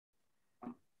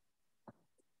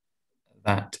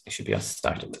that should be us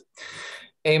started.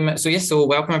 So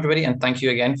welcome everybody, and thank you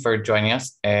again for joining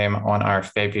us on our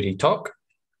February talk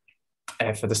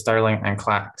for the Stirling and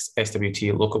Clacks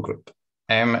SWT Local Group.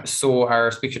 So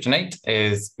our speaker tonight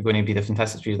is going to be the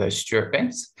fantastic speaker that is Stuart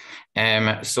Bence.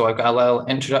 So I've got a little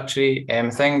introductory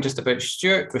thing just about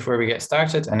Stuart before we get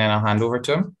started, and then I'll hand over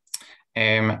to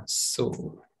him.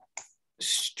 So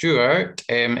Stuart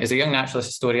is a young naturalist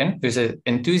historian whose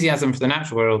enthusiasm for the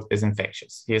natural world is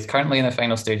infectious. He is currently in the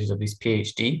final stages of his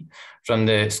PhD from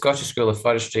the Scottish School of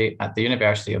Forestry at the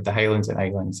University of the Highlands and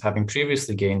Islands, having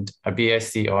previously gained a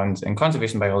BSc Hons in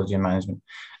Conservation Biology and Management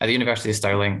at the University of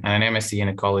Stirling and an MSc in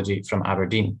Ecology from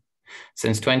Aberdeen.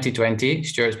 Since 2020,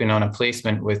 Stuart's been on a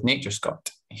placement with Nature Scott.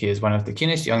 He is one of the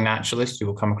keenest young naturalists you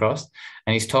will come across,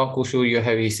 and his talk will show you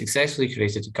how he successfully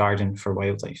created a garden for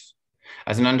wildlife.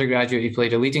 As an undergraduate, he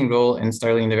played a leading role in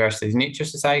Stirling University's Nature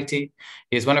Society.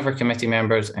 He is one of our committee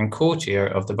members and co-chair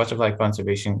of the Butterfly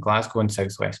Conservation Glasgow and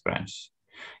South West branch.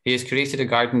 He has created a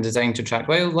garden designed to attract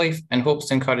wildlife and hopes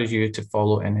to encourage you to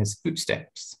follow in his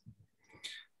footsteps.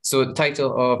 So the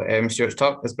title of Stuart's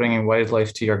talk is Bringing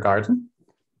Wildlife to Your Garden.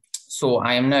 So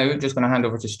I am now just going to hand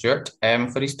over to Stuart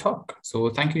for his talk. So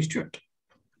thank you, Stuart.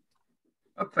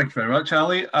 Thank you very much,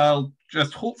 Ali. I'll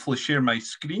just hopefully share my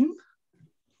screen.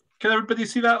 Can everybody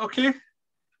see that okay?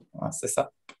 That's this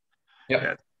up. Yep.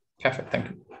 Yeah. Perfect, thank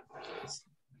you.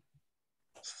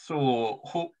 So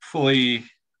hopefully,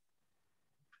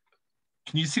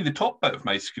 can you see the top bit of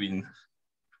my screen?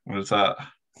 Or is that?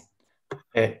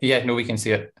 Yeah, no, we can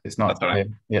see it. It's not. Right.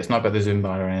 Yeah, it's not about the Zoom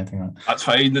bar or anything like that. That's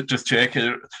fine. Just check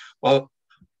it. Well,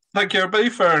 thank you everybody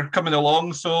for coming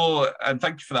along. And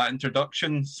thank you for that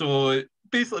introduction. So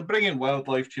basically, bringing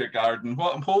wildlife to your garden.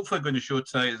 What I'm hopefully going to show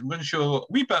tonight is I'm going to show a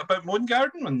wee bit about my own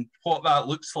garden and what that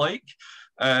looks like,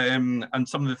 and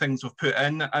some of the things we've put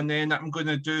in. And then I'm going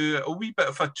to do a wee bit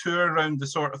of a tour around the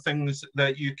sort of things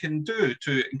that you can do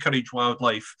to encourage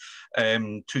wildlife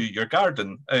to your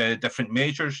garden, different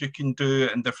measures you can do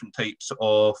and different types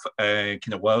of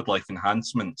kind of wildlife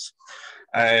enhancements.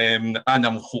 And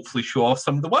I'll hopefully show off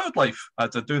some of the wildlife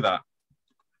as I do that.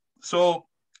 So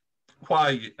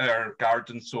why are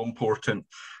gardens so important,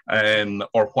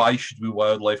 or why should we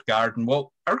wildlife garden?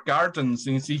 Well, our gardens,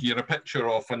 you can see here a picture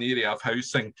of an area of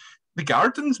housing. The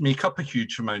gardens make up a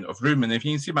huge amount of room, and if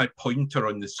you can see my pointer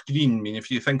on the screen, I mean, if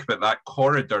you think about that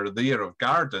corridor there of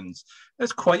gardens,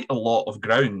 it's quite a lot of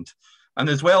ground. And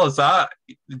as well as that,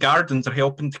 the gardens are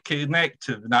helping to connect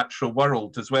to the natural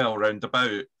world as well, round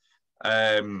about.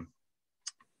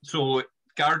 So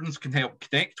gardens can help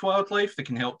connect wildlife, they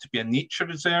can help to be a nature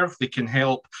reserve, they can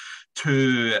help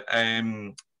to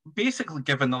basically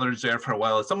give another reserve for a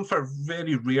while. Some for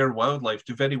very rare wildlife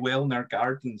do very well in our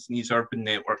gardens, and these urban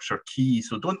networks are key.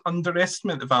 So don't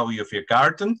underestimate the value of your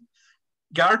garden.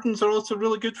 Gardens are also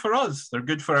really good for us. They're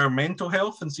good for our mental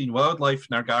health, and seeing wildlife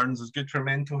in our gardens is good for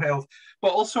mental health.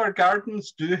 But also our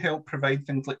gardens do help provide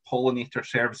things like pollinator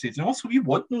services. And also we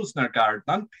want those in our garden,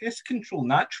 and pest control,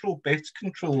 natural pest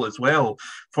control as well,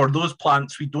 for those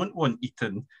plants we don't want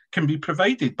eaten, can be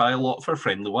provided by a lot of our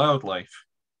friendly wildlife.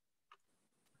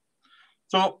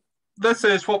 So this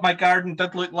is what my garden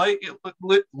did look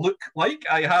like.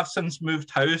 I have since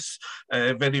moved house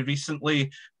very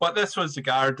recently, but this was the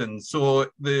garden. So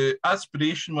the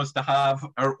aspiration was to have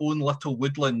our own little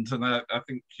woodland, and I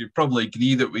think you probably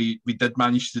agree that we did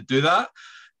manage to do that.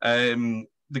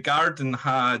 The garden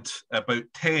had about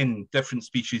 10 different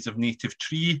species of native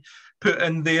tree put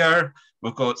in there.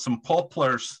 We've got some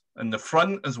poplars in the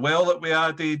front as well that we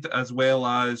added, as well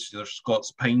as there's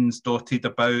Scots pines dotted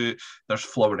about, there's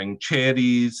flowering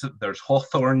cherries, there's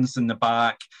hawthorns in the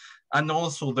back, and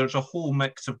also there's a whole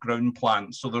mix of ground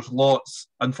plants. So there's lots,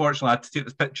 unfortunately I had to take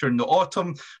this picture in the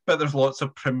autumn, but there's lots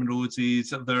of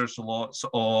primroses, there's lots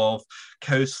of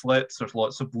cowslips, there's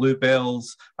lots of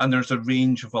bluebells, and there's a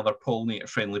range of other pollinator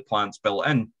friendly plants built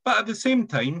in. But at the same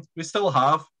time, we still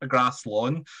have a grass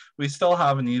lawn, we still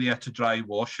have an area to dry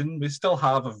washing, we still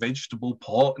have a vegetable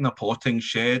pot and a potting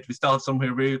shed, we still have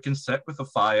somewhere where you can sit with a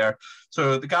fire.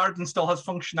 So the garden still has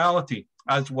functionality,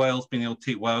 as well as being able to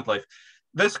take wildlife.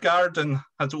 This garden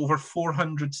has over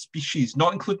 400 species,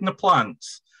 not including the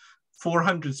plants,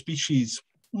 400 species,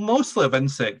 mostly of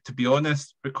insect, to be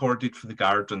honest, recorded for the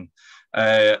garden.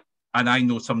 And I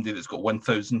know somebody that's got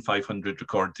 1,500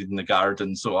 recorded in the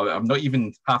garden, so I'm not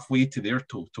even halfway to their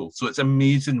total. So it's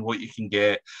amazing what you can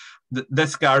get.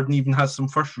 This garden even has some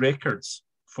first records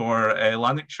for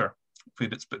Lanarkshire, where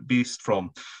it's based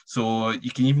from. So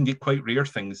you can even get quite rare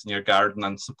things in your garden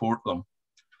and support them.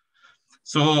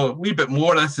 So a wee bit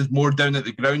more, this is more down at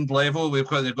the ground level. We've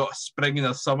got a spring in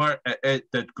the summer. It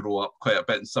did grow up quite a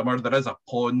bit in summer. There is a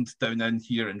pond down in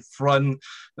here in front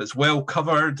that's well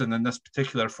covered. And in this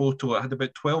particular photo, it had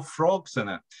about 12 frogs in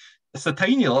it. It's a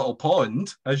tiny little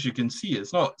pond, as you can see.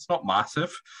 It's not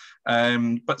massive,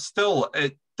 but still,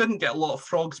 it didn't get a lot of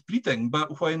frogs breeding.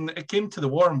 But when it came to the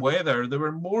warm weather, they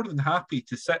were more than happy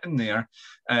to sit in there,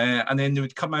 and then they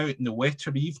would come out in the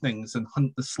wetter evenings and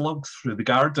hunt the slugs through the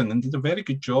garden, and did a very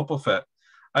good job of it.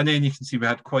 And then you can see we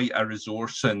had quite a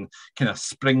resource in kind of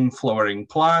spring flowering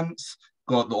plants.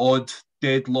 Got the odd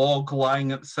dead log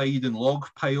lying at the side and log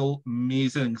pile.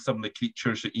 Amazing, some of the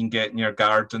creatures that you can get in your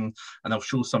garden, and I'll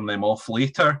show some of them off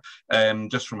later,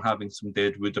 just from having some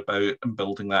dead wood about and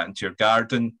building that into your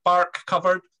garden. Bark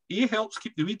covered. A, helps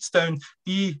keep the weeds down.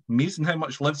 B, amazing how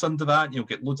much lives under that. And you'll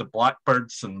get loads of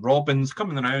blackbirds and robins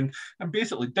coming around and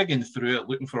basically digging through it,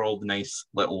 looking for all the nice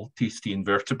little tasty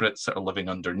invertebrates that are living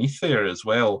underneath there as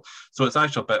well. So it's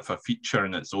actually a bit of a feature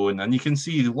in its own. And you can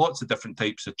see lots of different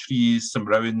types of trees, some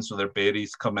rounds with their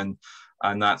berries coming,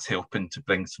 and that's helping to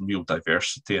bring some real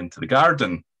diversity into the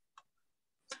garden.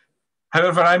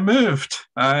 However, I moved,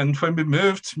 and when we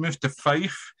moved to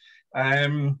Fife,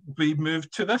 we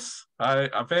moved to this,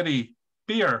 a very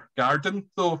bare garden,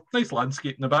 though nice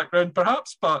landscape in the background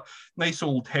perhaps, but nice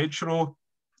old hedgerow.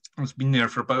 It's been there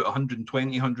for about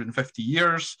 120, 150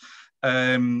 years,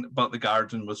 but the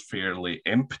garden was fairly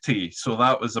empty. So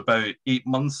that was about 8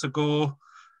 months ago.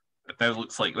 It now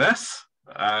looks like this.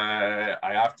 I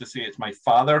have to say it's my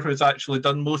father who's actually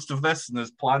done most of this and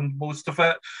has planned most of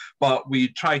it, but we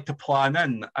tried to plan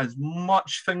in as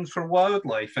much things for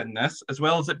wildlife in this, as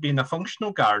well as it being a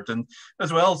functional garden,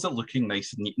 as well as it looking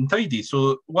nice and neat and tidy.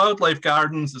 So wildlife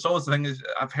gardens, it's always the thing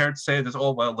I've heard said is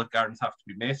all wildlife gardens have to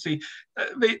be messy.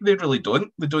 They really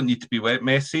don't. They don't need to be wet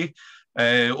messy.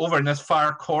 Over in this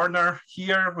far corner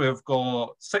here, we've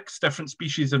got 6 different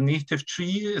species of native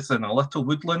trees in a little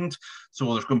woodland.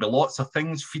 So there's going to be lots of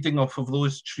things feeding off of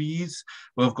those trees.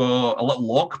 We've got a little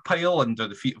log pile under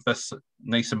the feet of this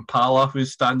nice impala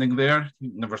who's standing there.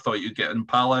 You never thought you'd get an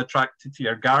impala attracted to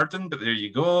your garden, but there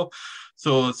you go.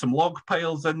 So some log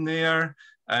piles in there.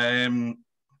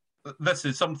 This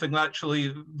is something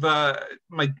actually that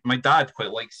my dad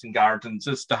quite likes in gardens,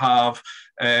 is to have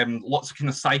lots of kind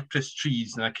of cypress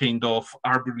trees and a kind of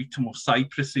arboretum of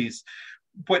cypresses,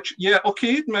 which, yeah,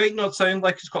 okay, might not sound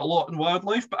like it's got a lot in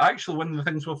wildlife, but actually one of the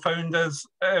things we've found is,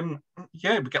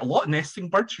 yeah, we get a lot of nesting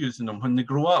birds using them when they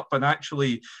grow up. And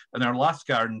actually, in our last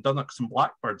garden, dunnocks and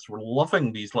blackbirds were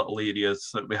loving these little areas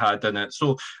that we had in it.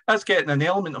 So that's getting an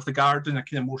element of the garden, a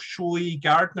kind of more showy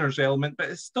gardener's element, but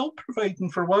it's still providing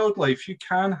for wildlife. You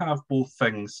can have both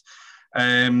things.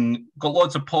 Got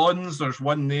lots of ponds. There's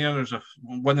one there, there's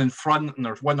one in front, and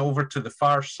there's one over to the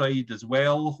far side as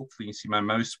well. Hopefully you see my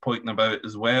mouse pointing about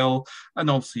as well. And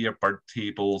also your bird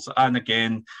tables. And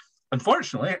again,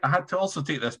 unfortunately, I had to also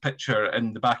take this picture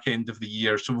in the back end of the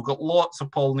year. So we've got lots of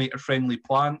pollinator-friendly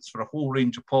plants for a whole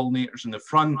range of pollinators in the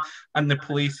front, and the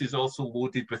place is also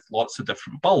loaded with lots of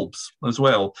different bulbs as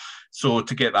well. So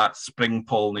to get that spring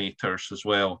pollinators as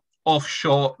well. Off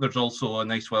shot, there's also a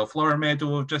nice wildflower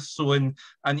meadow we've just sown,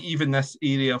 and even this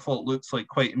area of what looks like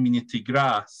quite amenity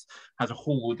grass has a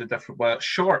whole load of different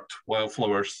short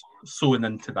wildflowers sown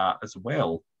into that as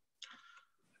well.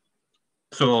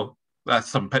 So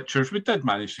that's some pictures we did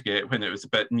manage to get when it was a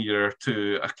bit nearer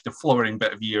to a kind of flowering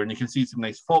bit of year, and you can see some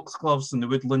nice foxgloves in the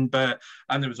woodland bit,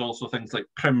 and there was also things like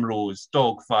primrose,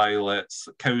 dog violets,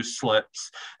 cowslips,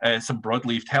 some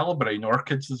broad-leaved helleborine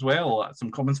orchids as well,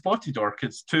 some common spotted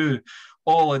orchids too,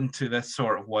 all into this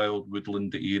sort of wild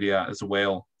woodland area as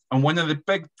well. And one of the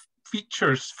big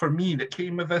features for me that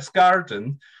came with this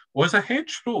garden was a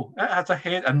hedgerow. It has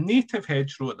a native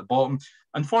hedgerow at the bottom.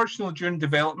 Unfortunately, during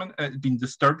development, it had been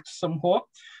disturbed somewhat.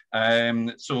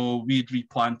 So we'd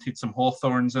replanted some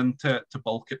hawthorns into it to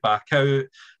bulk it back out,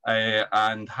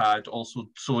 and had also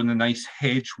sown a nice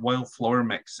hedge wildflower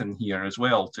mix in here as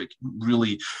well to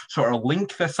really sort of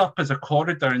link this up as a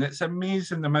corridor. And it's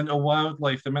amazing the amount of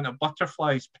wildlife, the amount of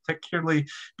butterflies particularly,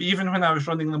 but even when I was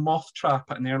running the moth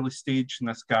trap at an early stage in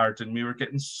this garden, we were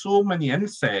getting so many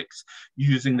insects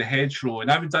using the hedgerow,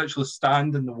 and I would actually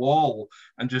stand in the wall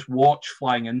and just watch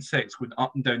flying insects going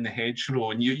up and down the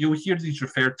hedgerow, and you'll hear these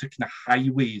referred to kind of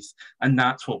highways, and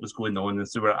that's what was going on,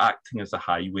 as they were acting as a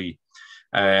highway.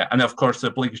 And of course, the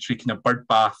obligatory kind of bird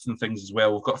baths and things as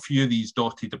well. We've got a few of these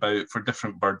dotted about for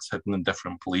different birds hidden in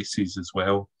different places as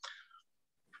well.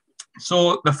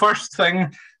 So the first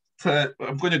thing,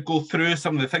 I'm going to go through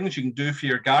some of the things you can do for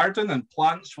your garden, and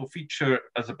plants will feature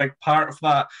as a big part of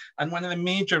that. And one of the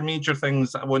major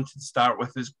things that I wanted to start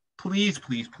with is please,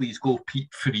 please, please go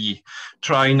peat free.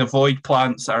 Try and avoid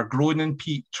plants that are grown in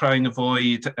peat. Try and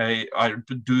avoid, or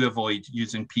do avoid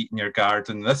using peat in your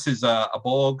garden. This is a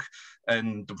bog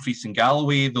in Dumfries and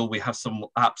Galloway, though we have some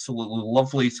absolutely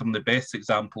lovely, some of the best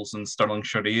examples in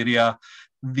Stirlingshire area.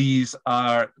 These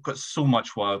are got so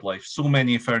much wildlife, so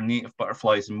many of our native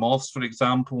butterflies and moths, for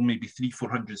example, maybe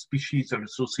 300-400 species are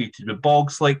associated with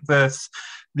bogs like this.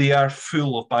 They are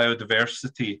full of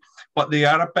biodiversity, but they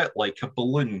are a bit like a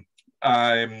balloon.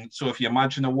 So if you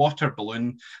imagine a water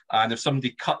balloon, and if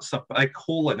somebody cuts a big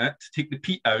hole in it to take the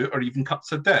peat out, or even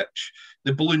cuts a ditch,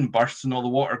 the balloon bursts and all the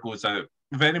water goes out.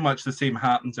 Very much the same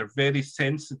happens. They're very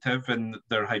sensitive in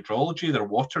their hydrology, their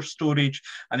water storage,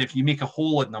 and if you make a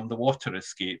hole in them, the water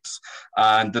escapes,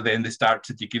 and then they start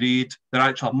to degrade. They're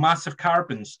actually a massive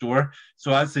carbon store,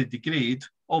 so as they degrade,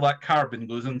 all that carbon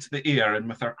goes into the air, and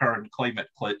with our current climate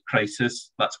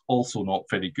crisis, that's also not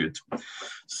very good.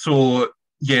 So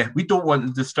yeah, we don't want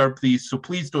to disturb these, so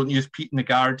please don't use peat in the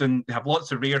garden. They have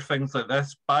lots of rare things like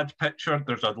this. Bad picture,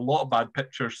 there's a lot of bad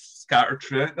pictures scattered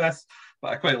throughout this,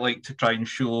 but I quite like to try and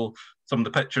show some of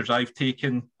the pictures I've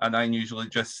taken, and I usually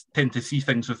just tend to see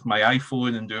things with my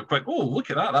iPhone and do a quick, oh,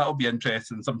 look at that, that'll be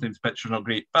interesting. Sometimes pictures are not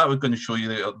great, but I was going to show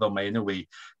you them anyway,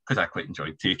 because I quite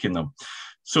enjoyed taking them.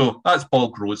 So that's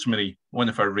bog rosemary, one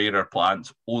of our rarer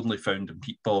plants, only found in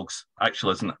peat bogs.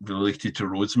 Actually isn't related to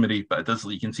rosemary, but it does,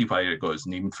 you can see where it got its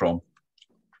name from.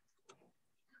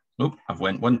 Nope, I've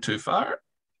went one too far.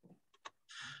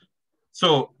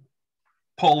 So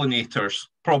pollinators,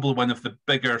 probably one of the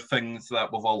bigger things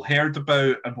that we've all heard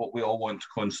about and what we all want to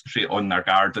concentrate on in our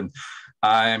garden.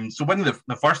 So one of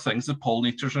the first things is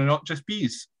pollinators are not just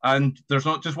bees, and there's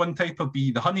not just one type of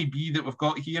bee. The honey bee that we've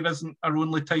got here isn't our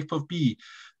only type of bee.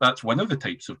 That's one of the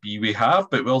types of bee we have,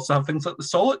 but we also have things like the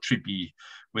solitary bee.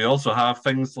 We also have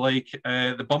things like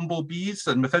the bumblebees,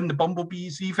 and within the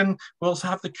bumblebees even, we also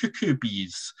have the cuckoo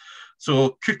bees.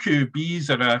 So cuckoo bees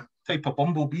are a type of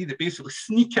bumblebee that basically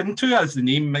sneak into, as the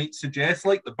name might suggest,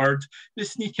 like the bird, they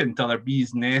sneak into other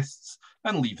bees' nests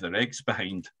and leave their eggs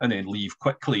behind, and then leave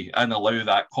quickly and allow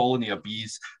that colony of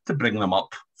bees to bring them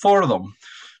up for them.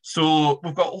 So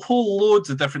we've got whole loads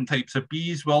of different types of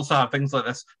bees. We also have things like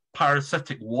this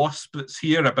parasitic wasp that's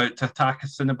here about to attack a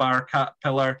cinnabar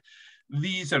caterpillar.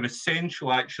 These are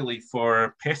essential actually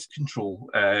for pest control.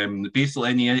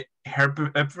 Basically, any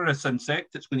herbivorous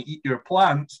insect that's going to eat your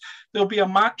plants, there'll be a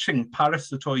matching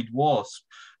parasitoid wasp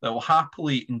that will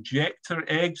happily inject their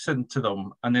eggs into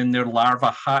them, and then their larvae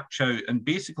hatch out. And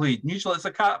basically, usually it's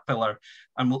a caterpillar,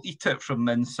 and will eat it from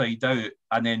the inside out,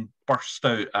 and then burst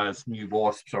out as new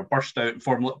wasps, or burst out and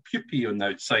form little pupae on the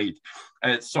outside.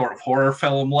 It's sort of horror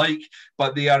film-like,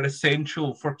 but they are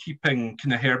essential for keeping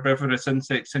kind of herbivorous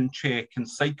insects in check and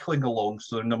cycling along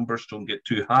so their numbers don't get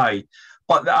too high.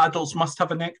 But the adults must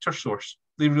have a nectar source.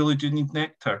 They really do need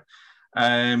nectar.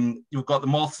 You've got the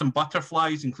moths and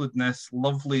butterflies, including this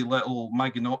lovely little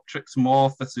Magnopteryx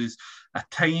moth. This is a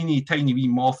tiny, tiny wee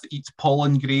moth that eats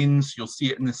pollen grains. You'll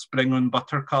see it in the spring on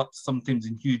buttercups, sometimes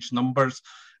in huge numbers.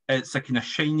 It's a kind of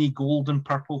shiny golden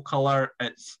purple colour.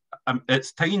 It's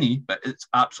tiny, but it's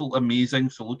absolutely amazing.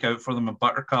 So look out for them in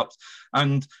buttercups.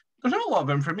 And there's not a lot of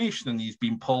information on these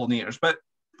being pollinators, but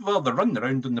well, they're running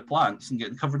around in the plants and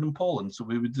getting covered in pollen, so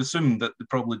we would assume that they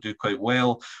probably do quite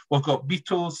well. We've got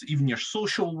beetles, even your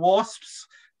social wasps.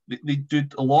 They do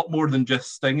a lot more than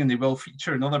just sting, and they will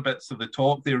feature in other bits of the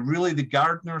talk. They're really the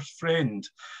gardener's friend.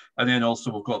 And then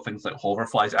also we've got things like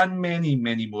hoverflies and many,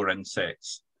 many more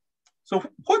insects. So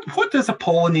what does a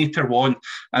pollinator want?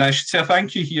 And I should say a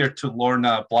thank you here to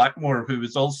Lorna Blackmore, who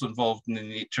was also involved in the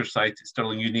nature site at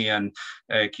Stirling Uni and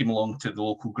came along to the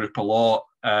local group a lot,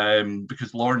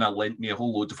 because Lorna lent me a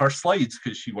whole load of her slides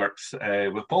because she works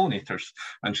with pollinators,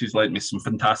 and she's lent me some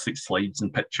fantastic slides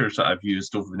and pictures that I've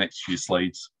used over the next few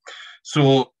slides.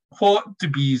 So what do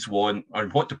bees want, or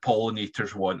what do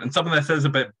pollinators want? And some of this is a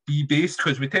bit bee-based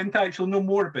because we tend to actually know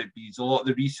more about bees. A lot of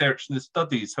the research and the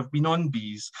studies have been on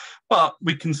bees, but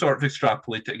we can sort of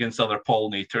extrapolate it against other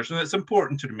pollinators. And it's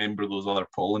important to remember those other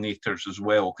pollinators as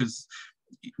well, because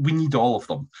we need all of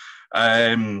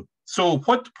them. So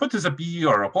what does a bee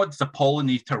or what does a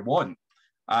pollinator want?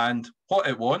 And what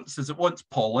it wants is it wants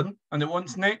pollen and it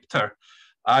wants nectar.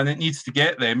 And it needs to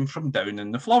get them from down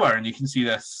in the flower. And you can see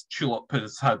this tulip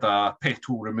has had a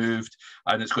petal removed,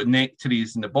 and it's got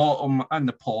nectaries in the bottom, and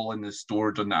the pollen is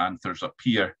stored on the anthers up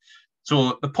here.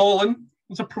 So the pollen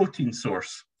is a protein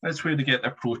source. That's where they get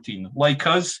their protein. Like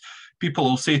us, people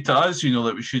will say to us, you know,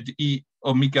 that we should eat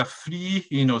omega-3,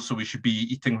 you know, so we should be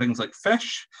eating things like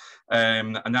fish,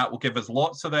 and that will give us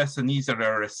lots of this. And these are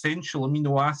our essential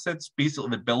amino acids, basically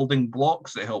the building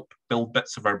blocks that help build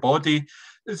bits of our body.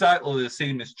 Exactly the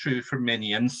same is true for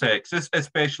many insects,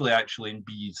 especially actually in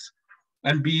bees.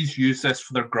 And bees use this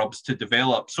for their grubs to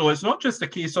develop. So it's not just a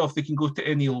case of they can go to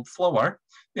any old flower.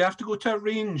 They have to go to a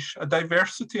range, a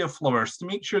diversity of flowers to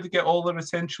make sure they get all their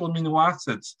essential amino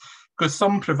acids, because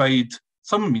some provide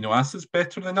some amino acids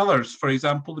better than others. For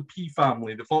example, the pea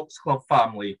family, the foxglove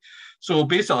family. So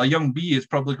basically, a young bee is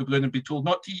probably going to be told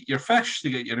not to eat your fish to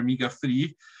get your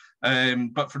omega-3,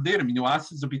 but for their amino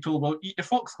acids, they'll be told, well, eat your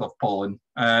foxglove pollen,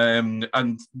 and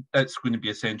it's going to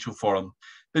be essential for them.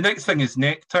 The next thing is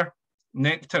nectar.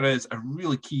 Nectar is a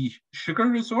really key sugar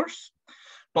resource,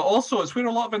 but also it's where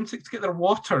a lot of insects get their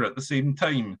water at the same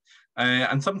time.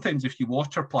 And sometimes if you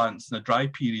water plants in a dry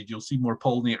period, you'll see more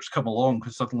pollinators come along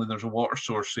because suddenly there's a water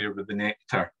source there with the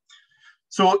nectar.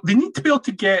 So they need to be able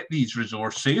to get these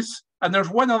resources. And there's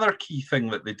one other key thing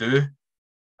that they do.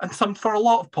 And for a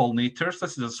lot of pollinators,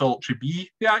 this is a solitary bee,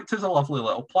 they act as a lovely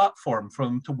little platform for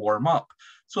them to warm up.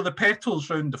 So the petals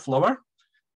round the flower,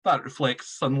 that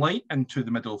reflects sunlight into the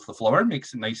middle of the flower,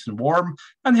 makes it nice and warm,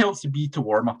 and helps the bee to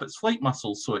warm up its flight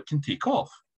muscles so it can take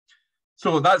off.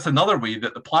 So that's another way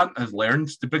that the plant has learned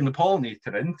to bring the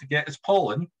pollinator in to get its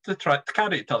pollen to try to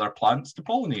carry it to other plants to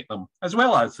pollinate them, as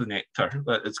well as the nectar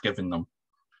that it's given them.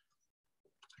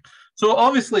 So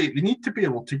obviously they need to be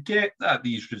able to get at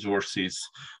these resources.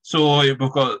 So we've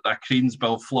got a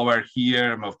cranesbill flower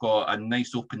here, and we've got a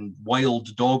nice open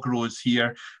wild dog rose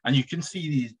here, and you can see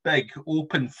these big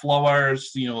open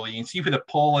flowers. You know, you can see where the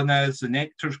pollen is. The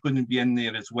nectar's going to be in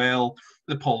there as well.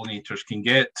 The pollinators can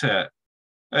get to it.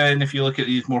 And if you look at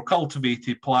these more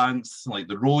cultivated plants, like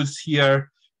the rose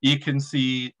here, you can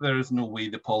see there's no way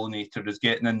the pollinator is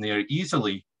getting in there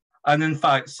easily. And in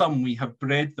fact, some we have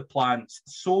bred the plants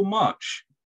so much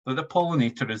that the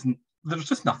pollinator isn't, there's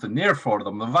just nothing there for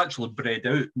them. They've actually bred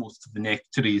out most of the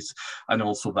nectaries and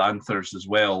also the anthers as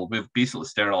well. We've basically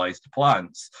sterilized the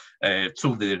plants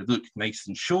so they look nice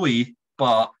and showy,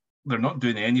 but they're not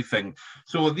doing anything.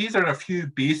 So these are a few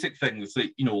basic things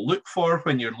that, you know, look for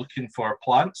when you're looking for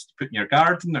plants to put in your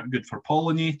garden that are good for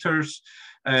pollinators.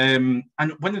 And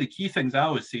one of the key things I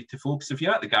always say to folks, if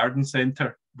you're at the garden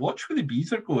centre, watch where the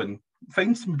bees are going.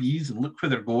 Find some bees and look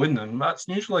where they're going, and that's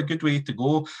usually a good way to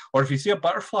go. Or if you see a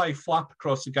butterfly flap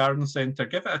across the garden centre,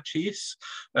 give it a chase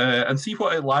and see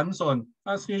what it lands on.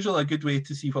 That's usually a good way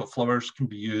to see what flowers can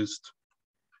be used.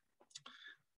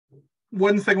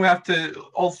 One thing we have to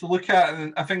also look at,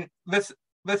 and I think this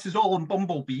is all in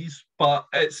bumblebees, but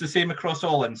it's the same across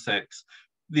all insects.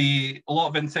 A lot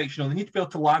of insects, you know, they need to be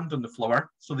able to land on the flower,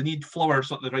 so they need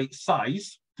flowers at the right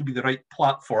size to be the right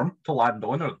platform to land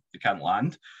on, or they can't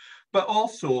land. But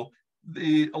also,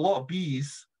 a lot of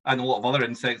bees and a lot of other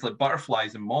insects like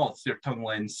butterflies and moths, their tongue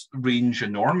lengths range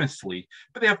enormously,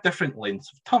 but they have different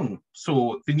lengths of tongue.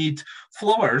 So they need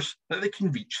flowers that they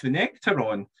can reach the nectar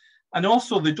on. And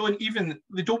also they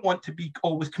don't want to be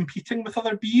always competing with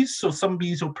other bees. So some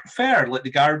bees will prefer, like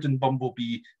the garden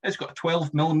bumblebee, it's got a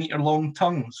 12mm long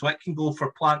tongue. So it can go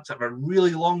for plants that have a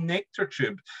really long nectar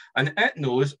tube. And it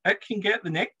knows it can get the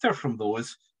nectar from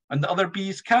those and the other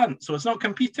bees can't. So it's not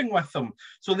competing with them.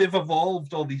 So they've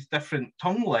evolved all these different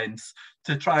tongue lengths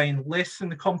to try and lessen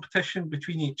the competition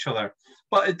between each other.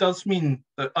 But it does mean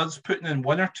that us putting in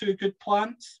one or two good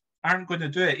plants aren't going to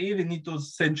do it. They need those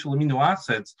essential amino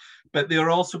acids, but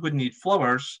they're also going to need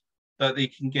flowers that they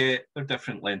can get their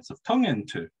different lengths of tongue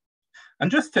into. And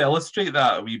just to illustrate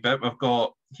that a wee bit, we've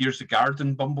got, here's the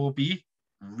garden bumblebee,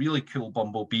 really cool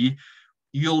bumblebee.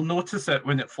 You'll notice it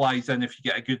when it flies in if you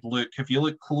get a good look. If you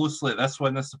look closely at this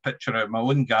one, this is a picture out of my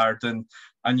own garden,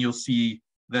 and you'll see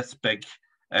this big,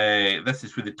 this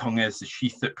is where the tongue is, the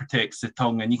sheath that protects the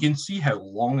tongue, and you can see how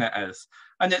long it is.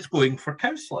 And it's going for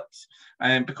cowslips.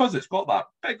 And because it's got that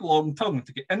big long tongue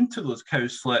to get into those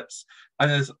cowslips,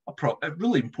 and is a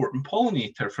really important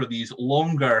pollinator for these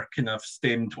longer kind of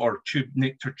stemmed or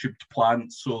nectar tubed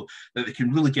plants, so that they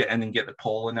can really get in and get the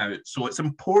pollen out. So it's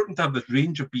important to have this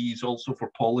range of bees also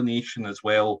for pollination as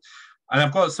well. And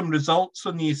I've got some results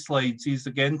on these slides. These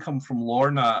again come from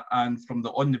Lorna and from the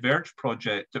On the Verge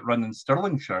project that run in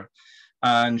Stirlingshire.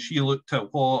 And she looked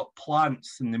at what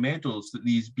plants in the meadows that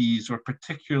these bees were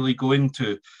particularly going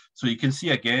to. So you can see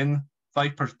again,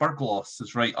 Viper's burgloss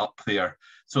is right up there.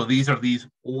 So these are these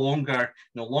longer,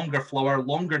 longer flower,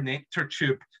 longer nectar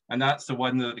tube. And that's the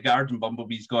one that the garden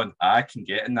bumblebee's gone, I can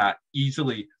get in that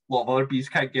easily. A lot of other bees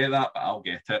can't get that, but I'll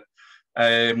get it.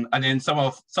 And then some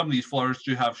of these flowers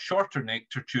do have shorter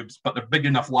nectar tubes, but they're big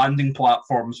enough landing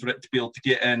platforms for it to be able to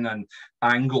get in and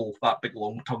angle that big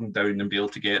long tongue down and be able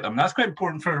to get them. And that's quite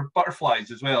important for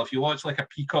butterflies as well. If you watch like a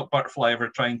peacock butterfly ever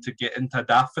trying to get into a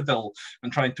daffodil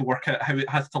and trying to work out how it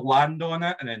has to land on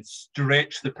it and then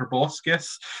stretch the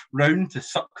proboscis round to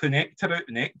suck the nectar out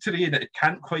the nectary, and it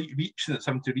can't quite reach, and it's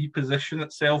having to reposition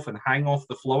itself and hang off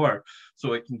the flower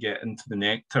so it can get into the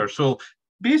nectar. So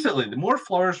basically, the more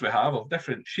flowers we have of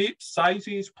different shapes,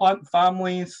 sizes, plant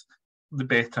families, the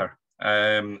better.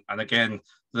 And again,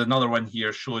 there's another one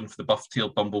here showing for the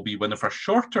buff-tailed bumblebee, one of our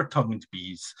shorter-tongued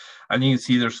bees. And you can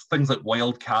see there's things like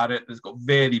wild carrot that's got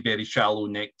very, very shallow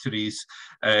nectaries.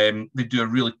 They do a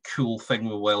really cool thing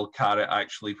with wild carrot,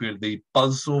 actually, where they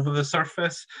buzz over the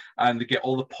surface and they get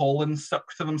all the pollen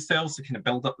stuck to themselves. They kind of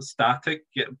build up the static,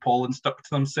 get pollen stuck to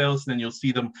themselves, and then you'll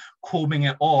see them combing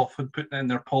it off and putting it in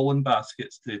their pollen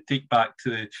baskets to take back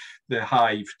to the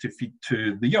hive to feed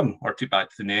to the young, or take back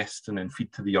to the nest and then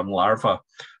feed to the young larvae.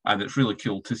 And it's really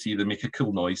cool to see them make a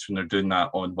cool noise when they're doing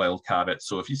that on wild carrot.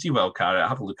 So if you see wild carrot,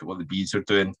 have a look at what the bees are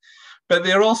doing. But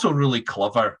they're also really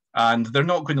clever, and they're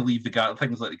not going to leave the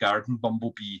things like the garden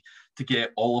bumblebee to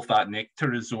get all of that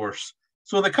nectar resource.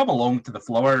 So they come along to the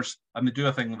flowers and they do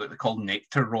a thing that they call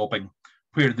nectar robbing,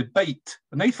 where they bite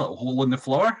a nice little hole in the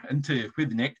flower into where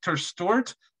the nectar's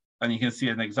stored. And you can see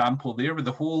an example there with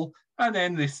the hole, and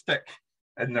then they stick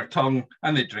in their tongue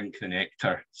and they drink the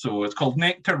nectar. So it's called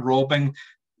nectar robbing.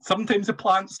 Sometimes the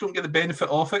plants don't get the benefit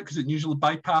of it because it usually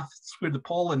bypasses where the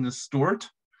pollen is stored.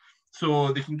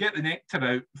 So they can get the nectar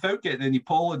out without getting any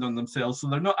pollen on themselves. So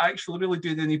they're not actually really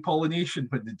doing any pollination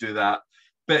when they do that.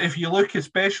 But if you look,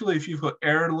 especially if you've got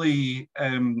early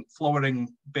flowering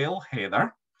bell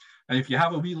heather, and if you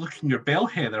have a wee look in your bell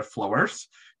heather flowers,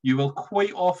 you will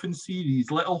quite often see these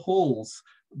little holes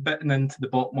bitten into the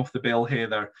bottom of the bell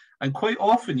heather. And quite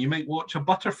often you might watch a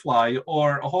butterfly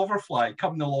or a hoverfly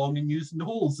coming along and using the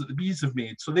holes that the bees have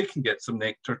made so they can get some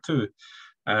nectar too.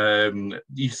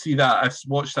 You see that, I've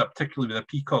watched that particularly with a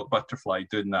peacock butterfly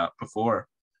doing that before.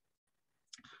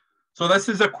 So this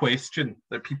is a question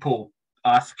that people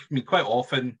ask me quite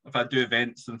often if I do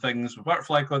events and things with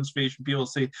butterfly conservation. People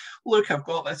say, look, I've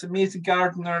got this amazing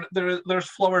garden, there's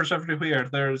flowers everywhere,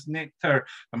 there's nectar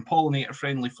and pollinator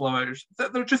friendly flowers,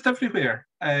 they're just everywhere,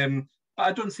 but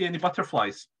I don't see any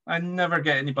butterflies. I never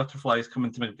get any butterflies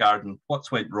coming to my garden.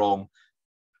 What's went wrong?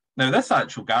 Now, this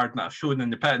actual garden I've shown in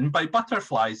the pit, and by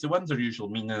butterflies, the ones are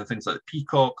usually meaning things like the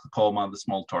peacock, the comma, the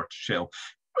small tortoiseshell,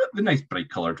 the nice bright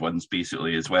coloured ones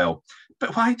basically as well.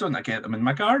 But why don't I get them in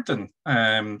my garden?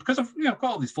 Because I've got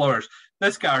all these flowers.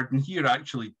 This garden here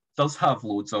actually does have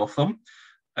loads of them.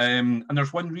 And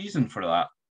there's one reason for that.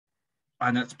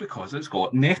 And it's because it's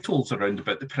got nettles around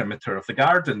about the perimeter of the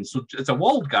garden. So it's a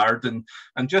walled garden,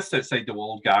 and just outside the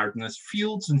walled garden is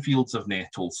fields and fields of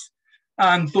nettles.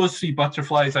 And those three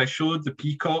butterflies I showed, the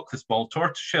peacock, the small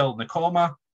tortoiseshell, and the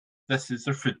comma, this is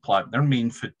their food plant, their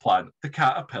main food plant. The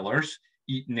caterpillars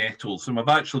eat nettles. And we've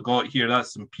actually got here,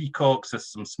 that's some peacocks, this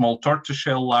is some small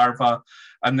tortoiseshell larvae,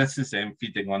 and this is them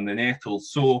feeding on the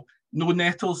nettles. So no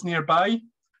nettles nearby,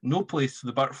 no place for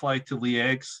the butterfly to lay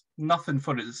eggs, nothing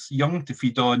for its young to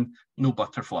feed on, no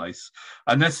butterflies.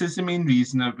 And this is the main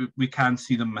reason that we can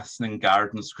see them missing in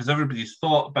gardens, because everybody's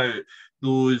thought about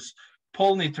those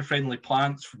pollinator-friendly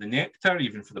plants for the nectar,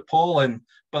 even for the pollen,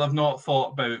 but I've not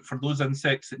thought about for those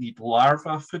insects that need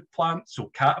larva food plants,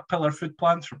 so caterpillar food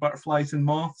plants for butterflies and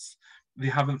moths. They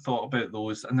haven't thought about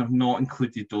those, and they've not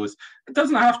included those. It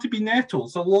doesn't have to be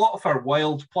nettles. A lot of our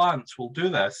wild plants will do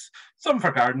this. Some of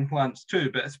our garden plants too,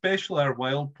 but especially our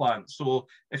wild plants. So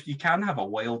if you can have a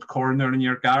wild corner in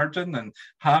your garden and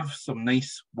have some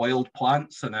nice wild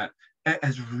plants in it, it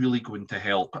is really going to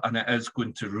help, and it is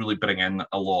going to really bring in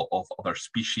a lot of other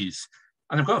species.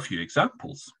 And I've got a few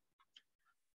examples.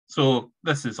 So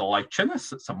this is a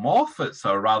lichinus. It's a moth. It's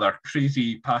a rather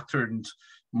crazy patterned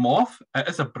moth. It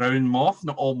is a brown moth.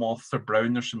 Not all moths are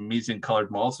brown. There's some amazing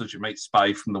coloured moths, as you might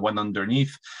spy from the one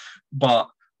underneath. But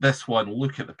this one,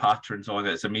 look at the patterns on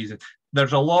it. It's amazing.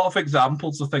 There's a lot of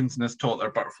examples of things in this talk that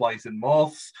are butterflies and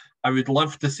moths. I would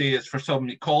love to say it's for some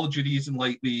ecology reason,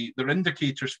 like they're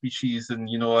indicator species, and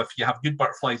if you have good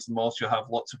butterflies and moths, you'll have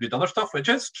lots of good other stuff, which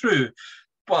is true,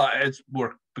 but it's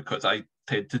more because I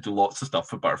tend to do lots of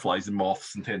stuff with butterflies and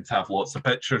moths and tend to have lots of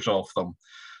pictures of them.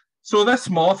 So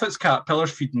this moth, its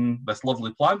caterpillars feeding this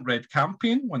lovely plant, red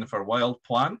campion, one of our wild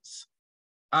plants.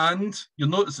 And you'll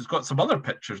notice it's got some other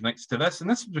pictures next to this, and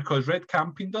this is because red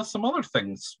campion does some other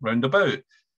things roundabout.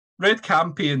 Red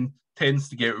campion tends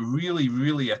to get really,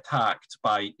 really attacked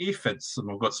by aphids. And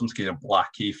we've got some kind of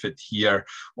black aphid here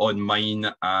on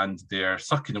mine, and they're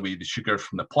sucking away the sugar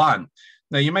from the plant.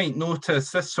 Now, you might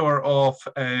notice this sort of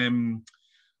kind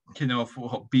of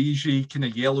beigey, kind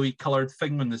of yellowy coloured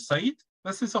thing on the side.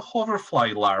 This is a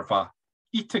hoverfly larva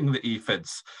eating the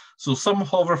aphids. So some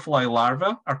hoverfly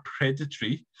larvae are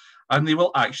predatory, and they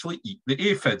will actually eat the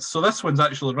aphids. So this one's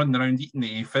actually running around eating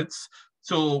the aphids.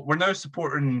 So we're now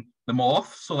supporting the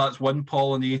moth. So that's one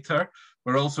pollinator.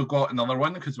 We're also got another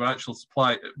one because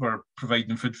we're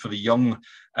providing food for the young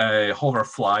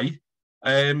hoverfly.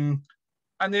 And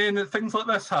then things like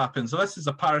this happen. So this is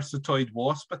a parasitoid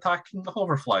wasp attacking the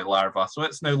hoverfly larva. So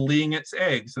it's now laying its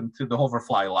eggs into the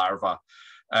hoverfly larva.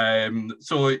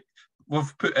 So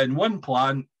we've put in one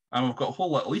plant, and we've got a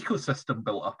whole little ecosystem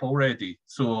built up already.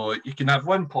 So you can have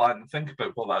one plant and think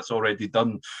about what that's already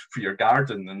done for your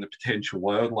garden and the potential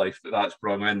wildlife that that's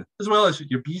brought in, as well as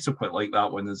your bees will quite like that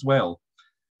one as well.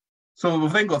 So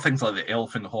we've then got things like the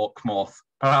elephant hawk moth,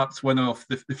 perhaps one of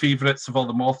the favourites of all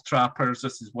the moth trappers.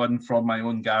 This is one from my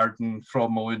own garden,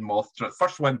 from my own moth trap.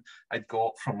 First one I'd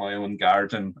got from my own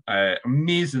garden.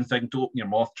 Amazing thing to open your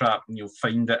moth trap and you'll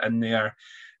find it in there.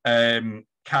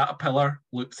 Caterpillar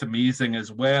looks amazing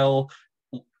as well.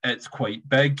 It's quite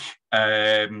big,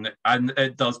 and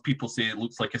it does. People say it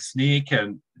looks like a snake,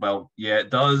 and well, yeah, it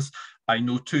does. I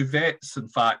know 2 vets, in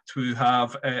fact, who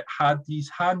have had these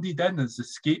handed in as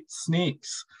escaped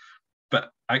snakes,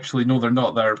 but actually, no, they're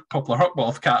not. They're poplar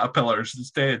hawkmoth caterpillars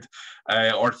instead,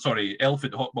 or sorry,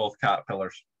 elephant hawkmoth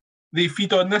caterpillars. They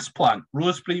feed on this plant,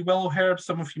 roseberry willow herb.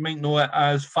 Some of you might know it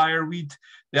as fireweed.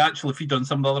 They actually feed on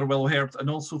some of the other willow herbs, and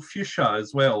also fuchsia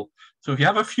as well. So if you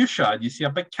have a fuchsia and you see a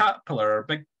big caterpillar or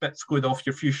big bits going off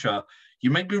your fuchsia, you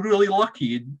might be really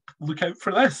lucky and look out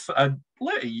for this and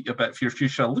let it eat a bit for your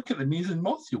fuchsia. Look at the amazing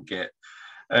moths you'll get.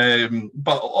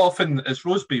 But often it's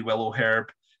roseberry willow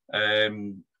herb.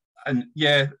 And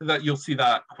yeah, that you'll see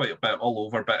that quite a bit all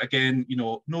over. But again, you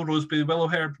know, no roseberry willow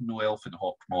herb, no elephant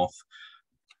hawk moth.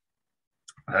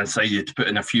 I decided to put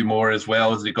in a few more as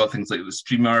well, as they got things like the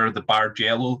streamer, the barred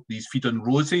yellow. These feed on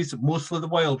roses, mostly the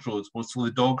wild rose, mostly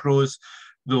the dog rose,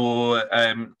 though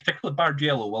particularly barred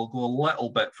yellow will go a little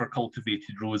bit for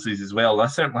cultivated roses as well. I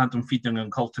certainly had them feeding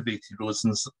on cultivated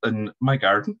roses in my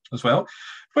garden as well.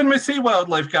 When we say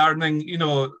wildlife gardening, you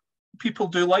know, people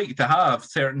do like to have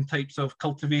certain types of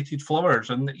cultivated flowers,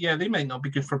 and yeah, they might not be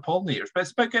good for pollinators, but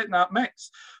it's about getting that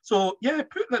mix. So yeah,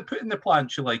 put in the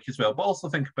plants you like as well, but also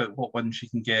think about what ones you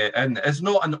can get in. It's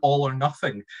not an all or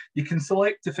nothing. You can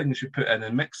select the things you put in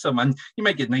and mix them, and you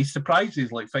might get nice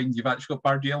surprises, like find you've actually got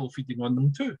barred yellow feeding on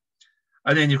them too.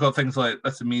 And then you've got things like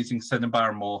this amazing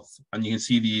cinnabar moth, and you can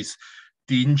see these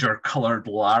danger coloured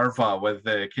larvae with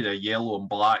the kind of yellow and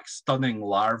black stunning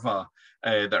larvae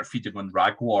that are feeding on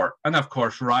ragwort. And of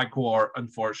course, ragwort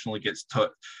unfortunately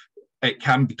it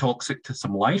can be toxic to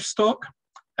some livestock.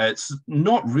 It's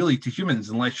not really to humans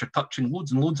unless you're touching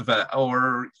loads and loads of it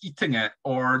or eating it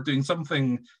or doing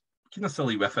something kind of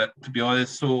silly with it, to be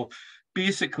honest. So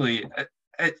basically,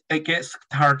 it gets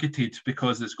targeted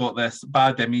because it's got this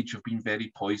bad image of being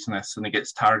very poisonous, and it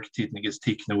gets targeted and it gets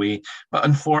taken away. But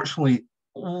unfortunately,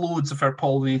 loads of our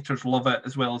pollinators love it,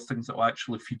 as well as things that will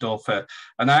actually feed off it.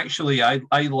 And actually, I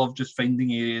love just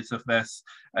finding areas of this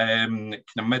kind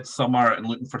of midsummer and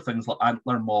looking for things like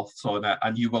antler moths on it,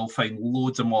 and you will find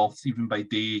loads of moths even by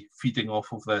day feeding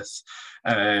off of this.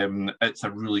 It's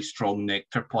a really strong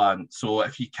nectar plant, so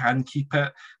if you can keep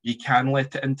it, you can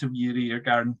let it into your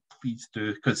garden, please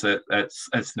do, because it's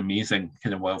an amazing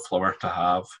kind of wildflower to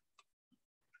have.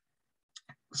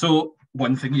 So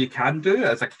one thing you can do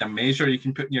as a kind of measure you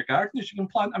can put in your garden is you can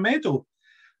plant a meadow.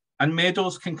 And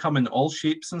meadows can come in all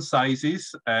shapes and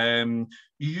sizes. You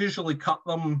usually cut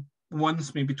them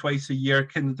once, maybe twice a year.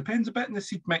 Kind of depends a bit on the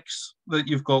seed mix that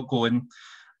you've got going.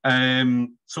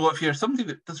 So if you're somebody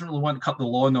that doesn't really want to cut the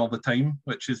lawn all the time,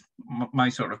 which is my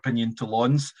sort of opinion to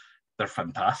lawns, they're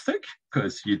fantastic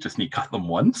because you just need to cut them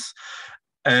once.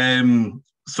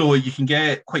 So you can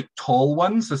get quite tall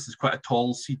ones. This is quite a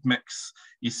tall seed mix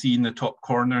you see in the top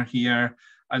corner here.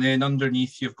 And then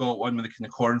underneath you've got one with the kind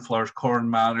of cornflowers, corn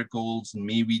marigolds and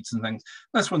mayweeds and things.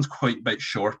 This one's quite a bit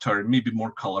shorter and maybe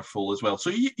more colourful as well.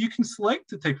 So you can select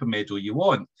the type of meadow you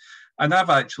want. And I've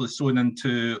actually sown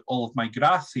into all of my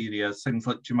grass areas, things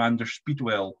like Germander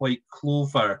speedwell, white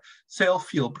clover,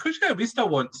 self-field, because yeah, we still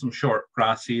want some short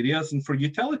grass areas, and for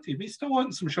utility, we still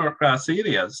want some short grass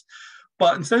areas.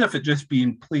 But instead of it just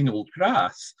being plain old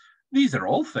grass, these are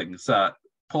all things that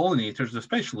pollinators,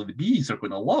 especially the bees, are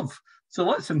going to love. So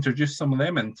let's introduce some of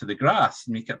them into the grass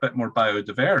and make it a bit more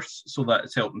biodiverse so that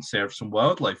it's helping serve some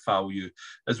wildlife value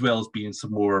as well as being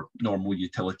some more normal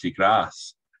utility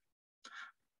grass.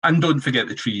 And don't forget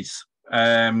the trees.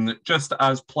 Just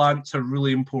as plants are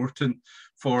really important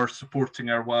for supporting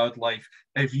our wildlife,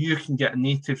 if you can get a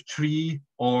native tree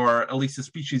or at least a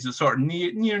species that's sort of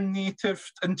near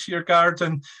native into your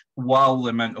garden, wow, the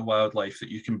amount of wildlife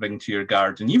that you can bring to your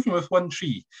garden, even with one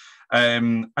tree.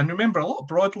 And remember, a lot of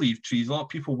broadleaf trees, a lot of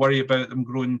people worry about them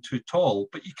growing too tall,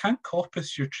 but you can't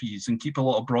coppice your trees and keep a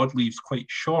lot of broadleaves quite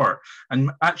short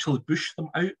and actually bush them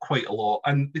out quite a lot.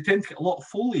 And they tend to get a lot of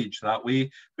foliage that way,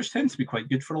 which tends to be quite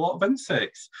good for a lot of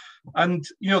insects. And,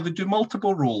 you know, they do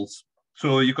multiple roles.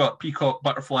 So you've got peacock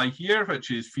butterfly here, which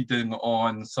is feeding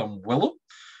on some willow.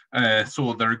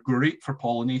 So they're great for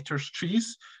pollinators,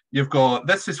 trees. You've got,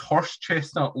 this is horse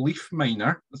chestnut leaf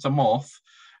miner. It's a moth.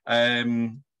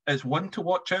 It's one to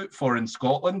watch out for in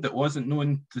Scotland. It wasn't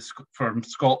known from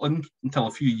Scotland until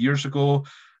a few years ago.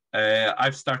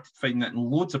 I've started finding it in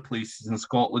loads of places in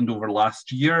Scotland over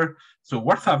last year. So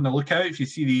worth having a look out if you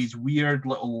see these weird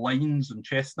little lines and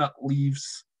chestnut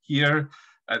leaves here.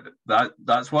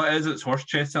 That's what it is. It's horse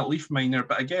chestnut leaf miner.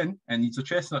 But again, it needs a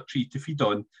chestnut tree to feed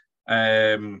on.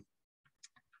 But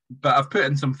I've put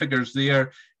in some figures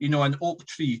there. You know, an oak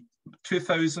tree,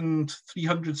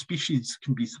 2,300 species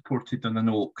can be supported on an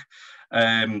oak.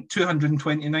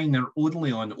 229 are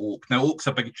only on oak. Now, oak's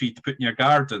a big tree to put in your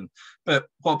garden, but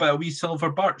what about a wee silver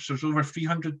birch? There's over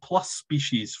 300 plus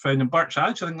species found in birch. I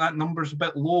actually think that number's a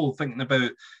bit low, thinking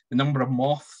about the number of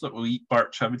moths that will eat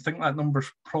birch. I would think that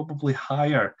number's probably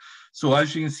higher. So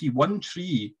as you can see, one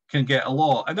tree can get a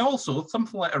lot. And also,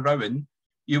 something like a rowan,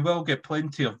 you will get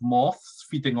plenty of moths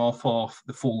feeding off of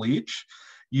the foliage.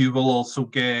 You will also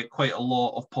get quite a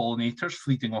lot of pollinators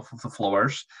feeding off of the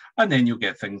flowers, and then you'll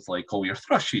get things like all your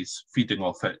thrushes feeding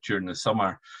off it during the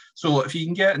summer. So if you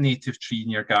can get a native tree in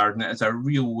your garden, it is a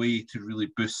real way to really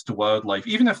boost the wildlife.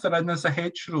 Even if they're in as a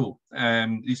hedgerow,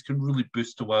 these can really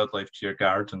boost the wildlife to your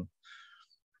garden.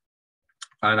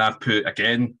 And I've put,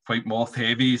 again, quite moth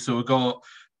heavy. So we've got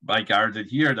my garden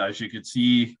here, as you can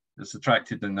see, it's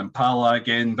attracted an impala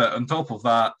again, but on top of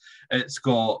that, it's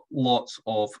got lots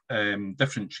of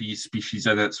different tree species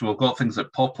in it. So we've got things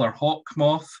like poplar hawk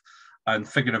moth and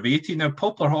figure of 80. Now,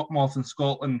 poplar hawk moth in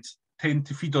Scotland tend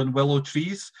to feed on willow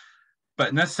trees, but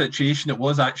in this situation, it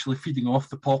was actually feeding off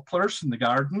the poplars in the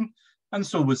garden, and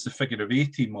so was the figure of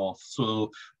 80 moth. So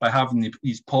by having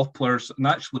these poplars, and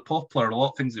actually poplar, a lot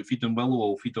of things that feed on willow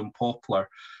will feed on poplar.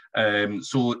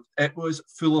 So it was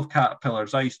full of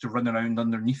caterpillars. I used to run around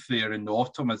underneath there in the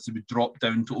autumn as they would drop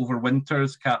down to overwinter.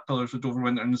 Caterpillars would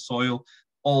overwinter in the soil,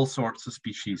 all sorts of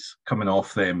species coming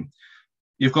off them.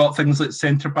 You've got things like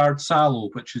centre-barred sallow,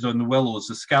 which is on the willows,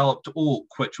 the scalloped oak,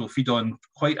 which will feed on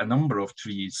quite a number of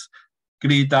trees.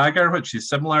 Grey dagger, which is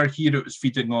similar. Here it was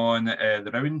feeding on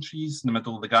the rowan trees in the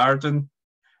middle of the garden.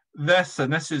 This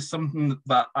is something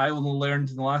that I only learned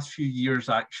in the last few years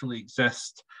actually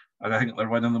exist. And I think they're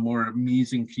one of the more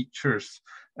amazing creatures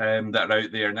that are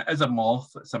out there. And it is a moth.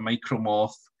 It's a micro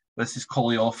moth. This is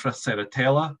Coleophora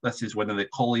ceratella. This is one of the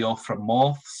Coleophora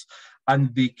moths.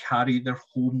 And they carry their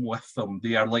home with them.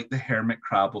 They are like the hermit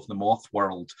crab of the moth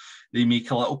world. They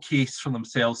make a little case for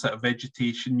themselves out of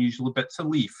vegetation, usually bits of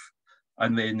leaf.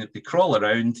 And then they crawl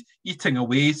around, eating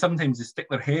away. Sometimes they stick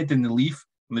their head in the leaf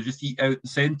and they just eat out the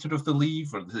centre of the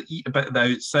leaf, or they eat a bit of the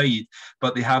outside,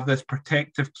 but they have this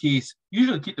protective case,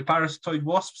 usually keep the parasitoid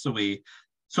wasps away.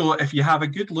 So if you have a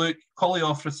good look,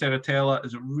 Coleophora ceratella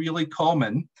is really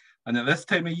common. And at this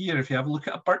time of year, if you have a look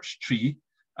at a birch tree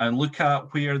and look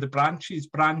at where the branches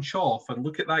branch off and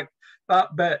look at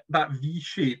that bit, that V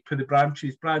shape where the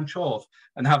branches branch off,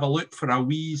 and have a look for a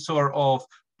wee sort of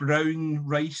brown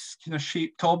rice kind of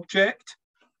shaped object,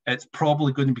 it's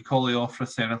probably going to be Coleophora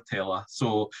ceratella.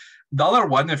 So the other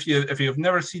one, if you've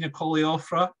never seen a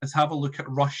Coleophora, is have a look at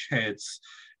rush heads.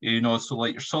 You know, so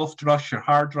like your soft rush, your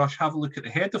hard rush, have a look at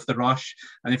the head of the rush.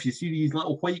 And if you see these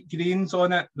little white grains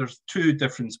on it, there's 2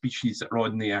 different species that are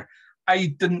on there.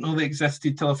 I didn't know they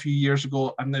existed till a few years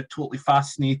ago. I'm now totally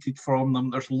fascinated from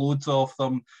them. There's loads of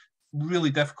them.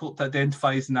 Really difficult to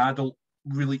identify as an adult.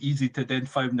 Really easy to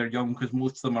identify when they're young because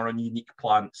most of them are on unique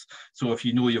plants. So if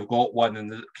you know you've got one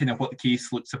and kind of what the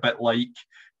case looks a bit like,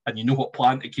 and you know what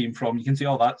plant it came from, you can say,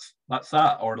 oh, that's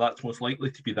that, or that's most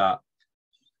likely to be that.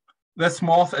 This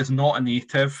moth is not a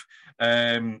native.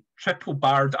 Triple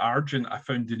barred argent, I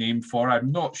found the name for.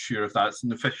 I'm not sure if that's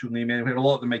an official name anywhere. A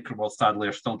lot of the micromoths, sadly,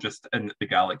 are still just in the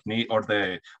Gallic name, or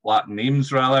the Latin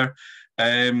names rather.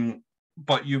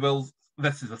 But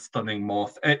this is a stunning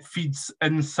moth. It feeds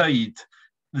inside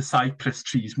the cypress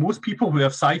trees. Most people who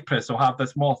have cypress will have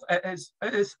this moth. It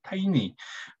is tiny.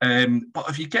 But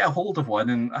if you get a hold of one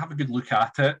and have a good look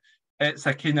at it, it's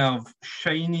a kind of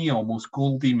shiny, almost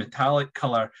goldy metallic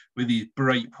colour with these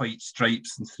bright white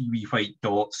stripes and 3 wee white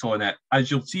dots on it. As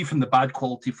you'll see from the bad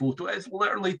quality photo, it's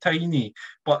literally tiny,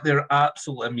 but they're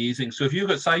absolutely amazing. So if you've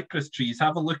got cypress trees,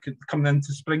 have a look at coming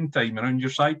into springtime around your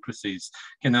cypresses,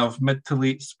 kind of mid to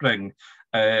late spring,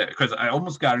 because I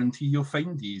almost guarantee you'll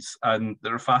find these, and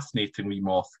they're a fascinating wee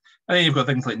moth. And then you've got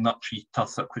things like nut tree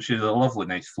tussock, which is a lovely,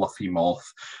 nice, fluffy moth,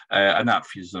 and that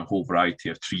feeds on a whole variety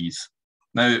of trees.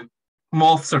 Now,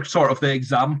 moths are sort of the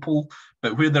example,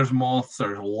 but where there's moths,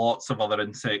 there's lots of other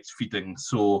insects feeding.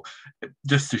 So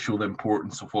just to show the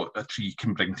importance of what a tree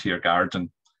can bring to your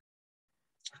garden.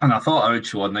 And I thought I would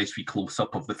show a nice wee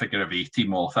close-up of the figure of 80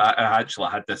 moth. I actually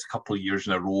had this a couple of years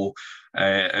in a row,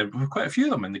 quite a few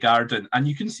of them in the garden. And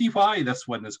you can see why this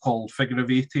one is called figure of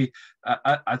 80,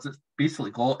 as it's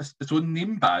basically got its own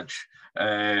name badge.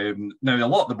 Now, a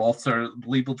lot of the moths are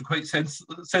labelled with quite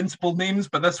sensible names,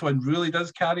 but this one really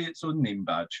does carry its own name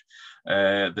badge,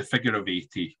 the figure of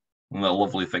 80. And a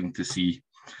lovely thing to see.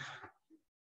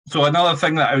 So another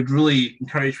thing that I would really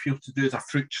encourage people to do is a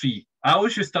fruit tree. I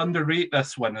always just underrate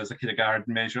this one as a kind of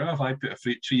garden measure. If I put a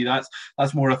fruit tree,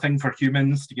 that's more a thing for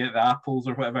humans to get the apples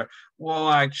or whatever. Well,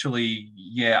 actually,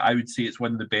 yeah, I would say it's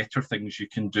one of the better things you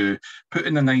can do. Put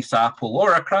in a nice apple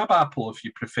or a crab apple if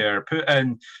you prefer. Put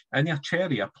in a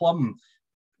cherry, a plum.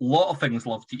 A lot of things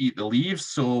love to eat the leaves.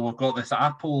 So we've got this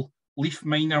apple leaf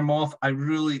miner moth.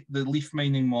 The leaf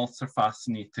mining moths are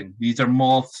fascinating. These are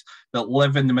moths that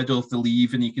live in the middle of the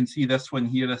leaf, and you can see this one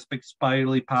here, this big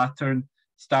spirally pattern.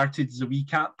 Started as a wee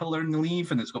caterpillar in the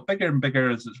leaf, and it's got bigger and bigger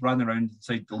as it's run around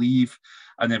inside the leaf,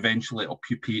 and eventually it'll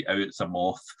pupate out as a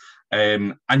moth.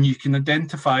 And you can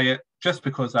identify it just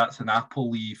because that's an apple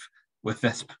leaf with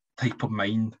this type of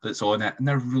mine that's on it, and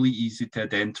they're really easy to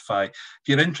identify. If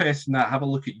you're interested in that, have a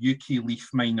look at UK leaf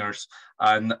miners.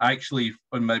 And actually,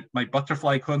 on my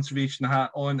butterfly conservation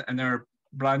hat on in our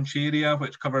branch area,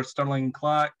 which covers Stirling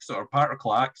Clacks or part of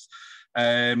Clacks,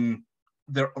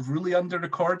 they're really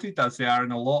under-recorded, as they are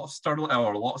in a lot of Stirling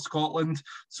or a lot of Scotland.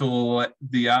 So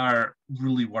they are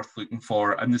really worth looking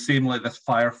for. And the same like this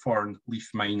firethorn leaf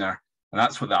miner. And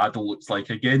that's what the adult looks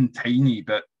like. Again, tiny,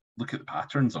 but look at the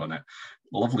patterns on it.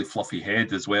 Lovely fluffy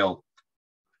head as well.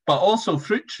 But also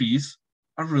fruit trees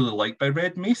are really liked by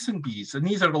red mason bees. And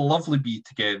these are a lovely bee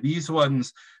to get. These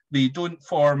ones, they don't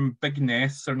form big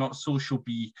nests. They're not social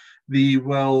bee. These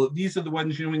are the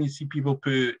ones, when you see people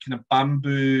put kind of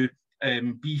bamboo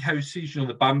bee houses,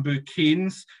 the bamboo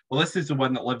canes. Well, this is the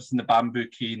one that lives in the bamboo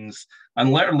canes,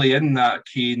 and literally in that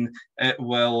cane, it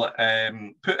will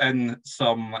put in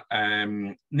some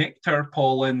nectar,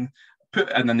 pollen,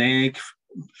 put in an egg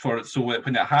so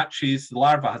when it hatches, the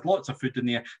larva has lots of food in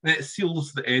there, and it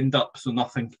seals the end up so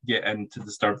nothing can get in to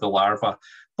disturb the larva.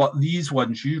 But these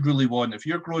ones you really want, if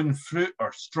you're growing fruit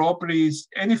or strawberries,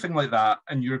 anything like that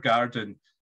in your garden,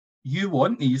 you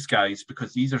want these guys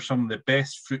because these are some of the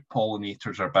best fruit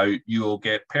pollinators about. You'll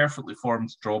get perfectly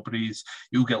formed strawberries.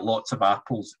 You'll get lots of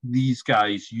apples. These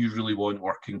guys you really want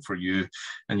working for you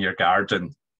in your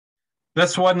garden.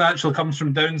 This one actually comes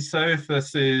from down south.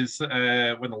 This is one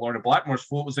of Lorna Blackmore's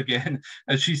photos again,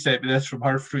 and she sent me this from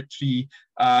her fruit tree.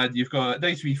 And you've got a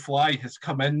nice wee fly has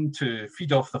come in to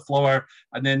feed off the flower,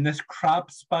 and then this crab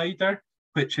spider,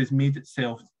 which has made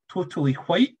itself totally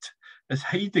white, is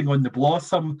hiding on the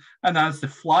blossom, and as the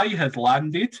fly has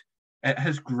landed, it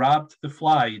has grabbed the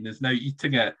fly and is now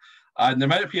eating it. And the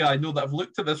amount of people I know that have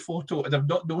looked at this photo and have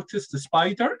not noticed the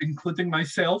spider, including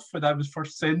myself when I was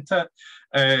first sent it,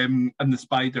 and the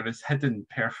spider is hidden,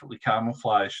 perfectly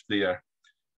camouflaged there.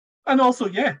 And also,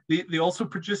 yeah, they also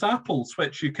produce apples,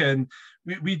 which you can,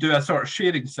 we do a sort of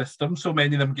sharing system. So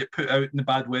many of them get put out in the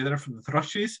bad weather from the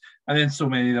thrushes, and then so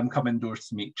many of them come indoors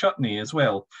to make chutney as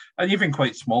well. And even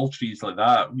quite small trees like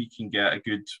that, we can get a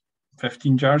good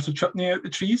 15 jars of chutney out the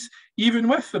trees, even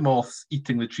with the moths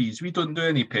eating the trees. We don't do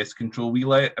any pest control. We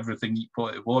let everything eat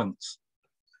what it wants.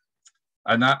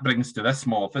 And that brings to this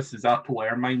moth. This is apple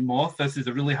ermine moth. This is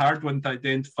a really hard one to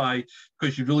identify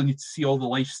because you really need to see all the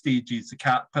life stages, the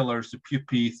caterpillars, the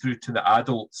pupae through to the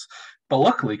adults. But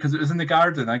luckily, because it was in the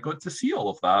garden, I got to see all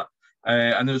of that.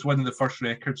 And it was one of the first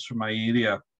records from my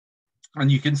area. And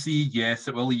you can see, yes,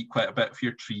 it will eat quite a bit of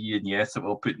your tree, and yes, it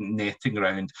will put netting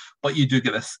around, but you do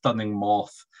get this stunning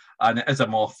moth. And it is a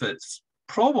moth that's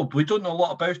probably don't know a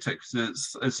lot about it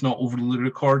because it's not overly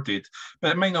recorded,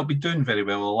 but it might not be doing very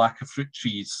well with a lack of fruit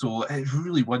trees. So it's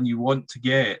really one you want to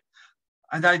get.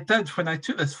 And I did, when I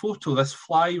took this photo, this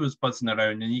fly was buzzing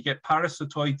around, and you get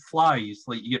parasitoid flies,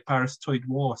 like you get parasitoid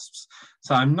wasps.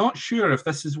 So I'm not sure if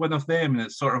this is one of them, and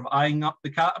it's sort of eyeing up the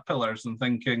caterpillars and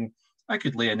thinking, I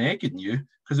could lay an egg in you,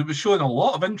 because it was showing a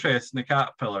lot of interest in the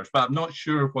caterpillars, but I'm not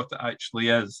sure what it actually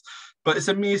is. But it's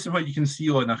amazing what you can see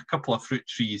on a couple of fruit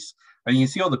trees. And you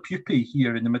can see all the pupae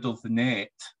here in the middle of the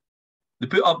net. They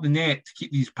put up the net to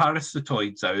keep these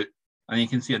parasitoids out, and you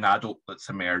can see an adult that's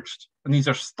emerged. And these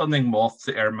are stunning moths,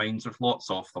 the ermines. There's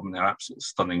lots of them. They're absolutely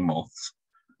stunning moths.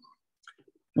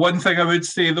 One thing I would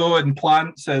say, though, in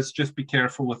plants is just be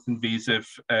careful with invasive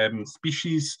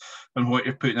species and what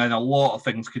you're putting in. A lot of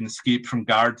things can escape from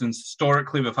gardens.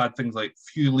 Historically, we've had things like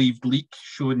few-leaved leek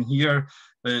shown here.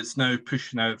 It's now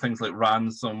pushing out things like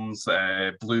ransoms,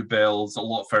 bluebells, a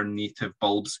lot of our native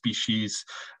bulb species,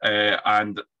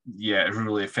 and yeah,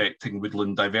 really affecting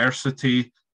woodland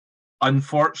diversity.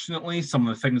 Unfortunately, some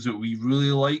of the things that we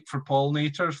really like for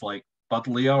pollinators, like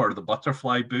buddleia or the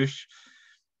butterfly bush,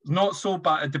 not so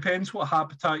bad. It depends what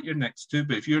habitat you're next to,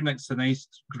 but if you're next to a nice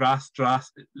grass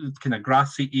kind of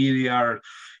grassy area, or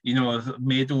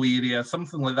meadow area,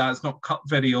 something like that, it's not cut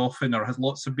very often or has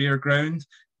lots of bare ground,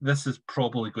 this is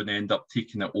probably going to end up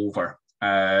taking it over.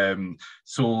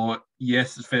 So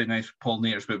yes, it's very nice for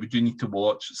pollinators, but we do need to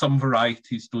watch. Some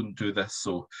varieties don't do this,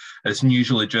 so it's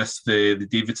usually just the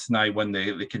Davidsoni one,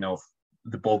 the kind of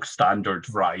the bog standard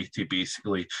variety,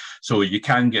 basically. So you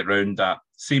can get around that.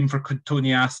 Same for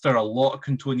cotoneaster. A lot of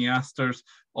cotoneasters,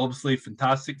 obviously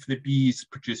fantastic for the bees,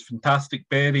 produce fantastic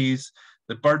berries.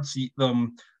 The birds eat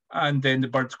them, and then the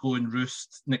birds go and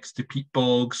roost next to peat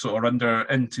bogs or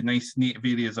into nice native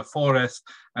areas of forest.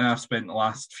 And I've spent the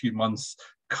last few months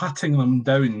cutting them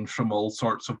down from all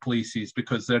sorts of places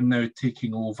because they're now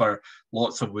taking over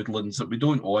lots of woodlands that we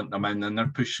don't want them in, and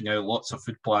they're pushing out lots of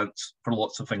food plants for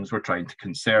lots of things we're trying to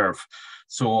conserve.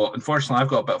 So unfortunately, I've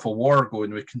got a bit of a war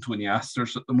going with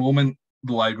cotoneasters at the moment,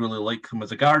 though I really like them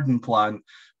as a garden plant,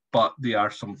 but they are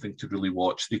something to really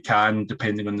watch. They can,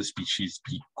 depending on the species,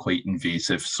 be quite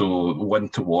invasive, so one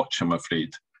to watch, I'm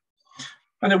afraid.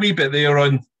 And a wee bit there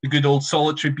on the good old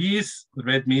solitary bees, the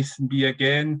red mason bee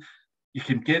again. You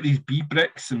can get these bee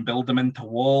bricks and build them into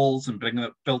walls and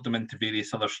build them into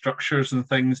various other structures and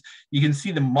things. You can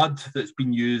see the mud that's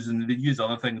been used, and they use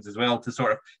other things as well to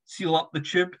sort of seal up the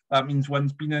tube. That means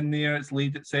one's been in there, it's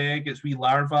laid its egg, its wee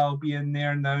larva will be in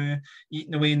there now,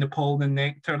 eating away in the pollen and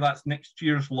nectar. That's next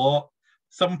year's lot.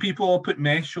 Some people will put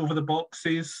mesh over the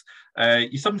boxes.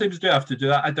 You sometimes do have to do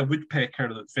that. I had a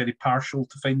woodpecker that's very partial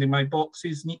to finding my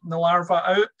boxes and eating the larva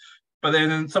out. But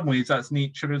then in some ways, that's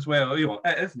nature as well.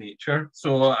 It is nature.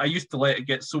 So I used to let it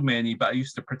get so many, but I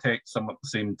used to protect some at the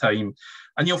same time.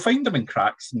 And you'll find them in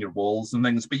cracks in your walls and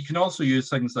things, but you can also use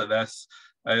things like this,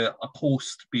 a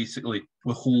post basically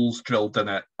with holes drilled in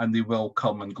it, and they will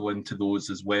come and go into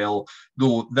those as well.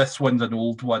 Though this one's an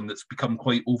old one that's become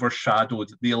quite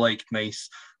overshadowed. They like nice,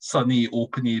 sunny,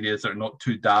 open areas that are not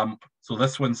too damp. So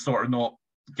this one's sort of not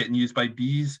getting used by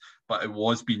bees, but it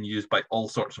was being used by all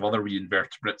sorts of other wee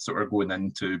invertebrates that were going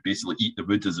in to basically eat the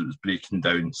wood as it was breaking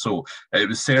down. So it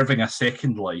was serving a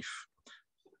second life.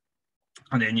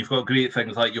 And then you've got great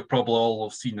things like you'll probably all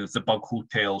have seen as the bug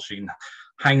hotels. You can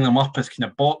hang them up as kind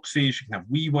of boxes. You can have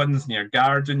wee ones in your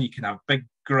garden. You can have big,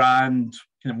 grand,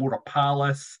 kind of more a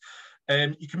palace.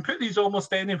 You can put these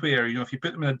almost anywhere. If you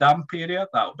put them in a damp area,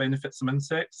 that'll benefit some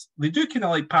insects. They do kind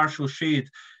of like partial shade.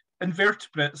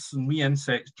 Invertebrates and wee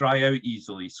insects dry out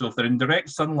easily. So if they're in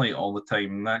direct sunlight all the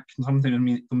time, that can sometimes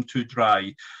make them too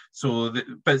dry.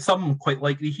 But some quite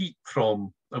like the heat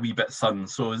from a wee bit of sun.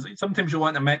 So sometimes you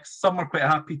want to mix. Some are quite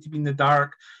happy to be in the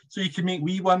dark. So you can make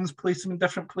wee ones, place them in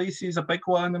different places, a big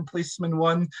one and place them in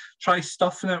one. Try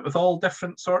stuffing it with all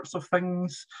different sorts of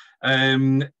things.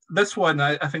 This one,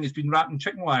 I think, has been wrapped in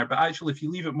chicken wire, but actually if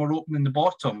you leave it more open in the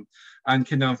bottom and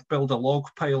kind of build a log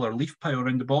pile or leaf pile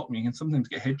around the bottom, you can sometimes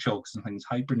get hedgehogs and things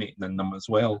hibernating in them as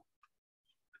well.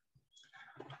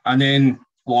 And then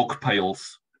log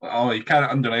piles. Oh, you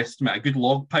can't underestimate a good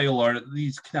log pile, or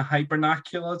these kind of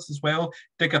hibernaculars as well.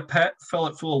 Dig a pit, fill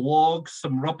it full of logs,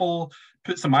 some rubble,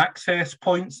 put some access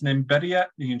points, and then bury it.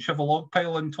 You can shove a log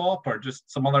pile on top, or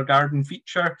just some other garden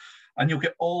feature, and you'll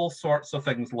get all sorts of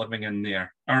things living in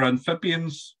there. Our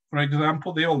amphibians, for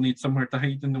example, they all need somewhere to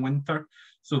hide in the winter,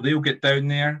 so they'll get down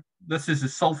there. This is a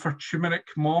sulfur turmeric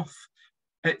moth.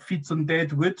 It feeds on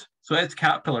dead wood. So its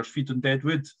caterpillars feed on dead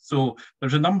wood. So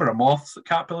there's a number of moths that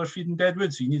caterpillars feed on dead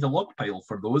wood, so you need a log pile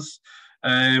for those.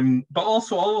 But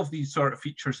also all of these sort of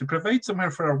features, they provide somewhere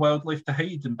for our wildlife to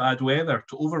hide in bad weather,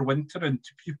 to overwinter and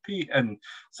to pupate and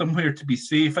somewhere to be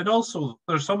safe. And also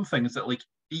there's some things that like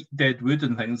eat dead wood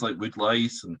and things like wood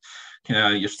lice and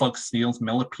kind of your slugs, snails,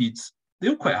 millipedes,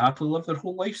 they'll quite happily live their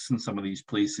whole lives in some of these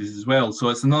places as well. So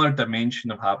it's another dimension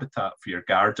of habitat for your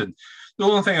garden. The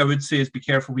only thing I would say is be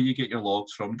careful where you get your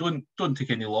logs from. Don't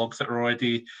take any logs that are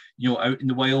already, out in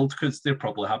the wild, because they're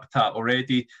probably habitat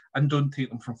already, and don't take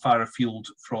them from far afield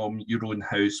from your own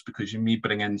house, because you may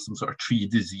bring in some sort of tree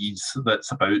disease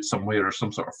that's about somewhere, or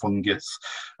some sort of fungus,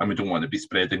 and we don't want to be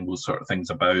spreading those sort of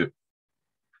things about.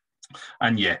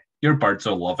 And yeah, your birds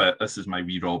will love it. This is my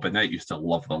wee robin. It used to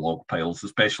love the log piles,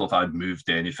 especially if I'd moved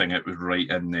anything, it was right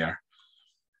in there.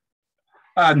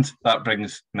 And that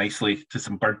brings nicely to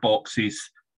some bird boxes.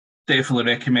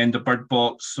 Definitely recommend a bird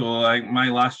box. So I think my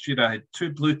last year I had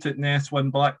 2 blue-tit nests,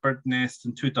 1 blackbird nest,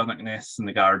 and 2 dunnock nests in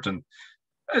the garden.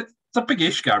 It's a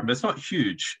big-ish garden, but it's not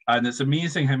huge. And it's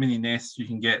amazing how many nests you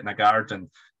can get in a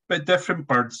garden. But different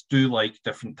birds do like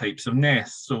different types of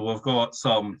nests. So we've got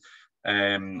some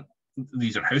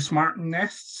these are house martin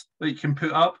nests that you can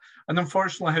put up, and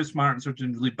unfortunately house martins are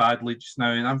doing really badly just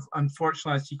now, and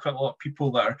unfortunately I see quite a lot of people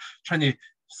that are trying to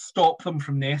stop them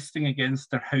from nesting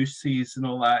against their houses and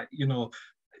all that.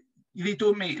 They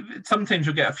don't make, sometimes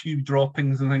you'll get a few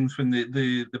droppings and things when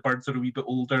the birds are a wee bit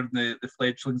older and the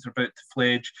fledglings are about to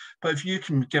fledge, but if you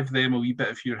can give them a wee bit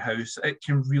of your house, it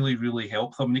can really, really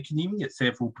help them. They can even get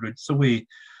several broods away.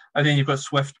 And then you've got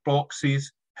swift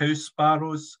boxes, house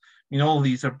sparrows. All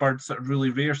these are birds that are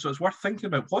really rare. So it's worth thinking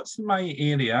about what's in my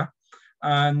area,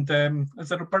 and is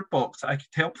there a bird box that I could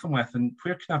help them with, and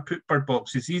where can I put bird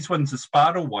boxes? These ones, the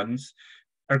sparrow ones,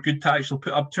 are good to actually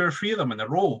put up 2 or 3 of them in a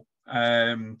row.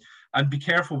 And be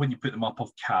careful when you put them up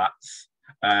of cats.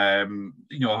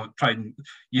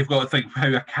 You've got to think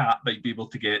how a cat might be able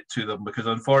to get to them, because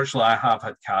unfortunately I have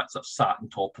had cats that have sat on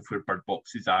top of where bird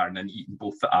boxes are and then eaten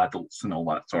both the adults and all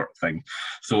that sort of thing.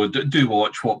 So do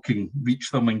watch what can reach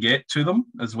them and get to them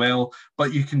as well.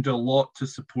 But you can do a lot to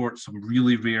support some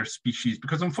really rare species,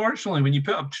 because unfortunately when you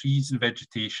put up trees and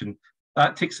vegetation,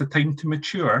 that takes a time to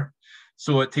mature.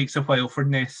 So it takes a while for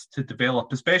nests to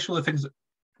develop, especially things that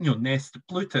nest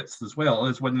blue tits as well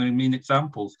as one of the main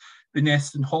examples. They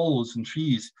nest in hollows in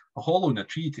trees. A hollow in a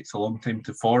tree takes a long time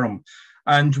to form.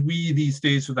 And we these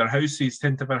days with our houses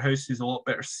tend to have our houses a lot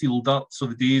better sealed up. So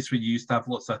the days where you used to have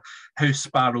lots of house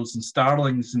sparrows and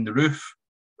starlings in the roof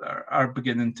are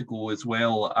beginning to go as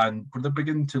well. And they're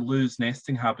beginning to lose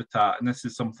nesting habitat. And this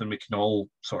is something we can all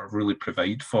sort of really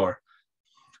provide for.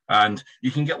 And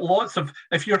you can get lots of,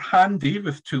 if you're handy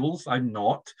with tools, I'm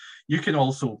not, you can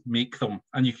also make them,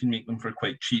 and you can make them for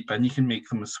quite cheap, and you can make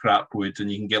them with scrap wood, and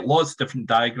you can get lots of different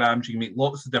diagrams. You can make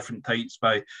lots of different types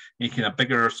by making a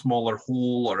bigger or smaller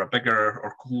hole, or a bigger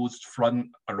or closed front,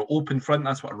 or open front.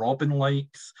 That's what a robin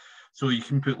likes. So you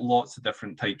can put lots of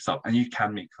different types up, and you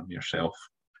can make them yourself.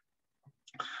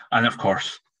 And of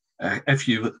course, if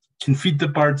you can feed the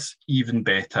birds, even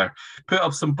better. Put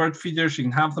up some bird feeders. You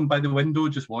can have them by the window.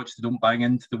 Just watch they don't bang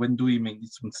into the window. You might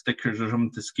need some stickers or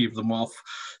something to scare them off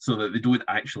so that they don't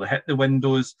actually hit the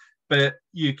windows. But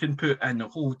you can put in a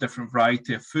whole different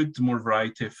variety of food. The more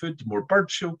variety of food, the more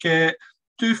birds you'll get.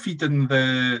 Do feed in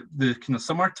the kind of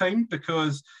summertime,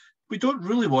 because we don't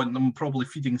really want them probably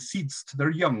feeding seeds to their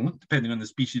young, depending on the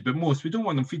species, but we don't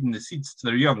want them feeding the seeds to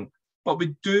their young. But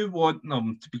we do want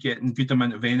them to be getting a good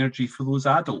amount of energy for those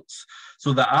adults,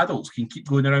 so that adults can keep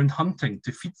going around hunting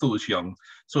to feed those young.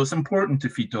 So it's important to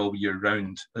feed all year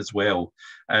round as well.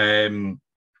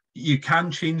 You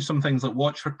can change some things, like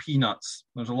watch for peanuts.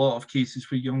 There's a lot of cases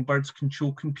where young birds can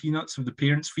choke on peanuts if the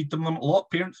parents feed them. A lot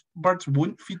of birds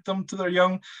won't feed them to their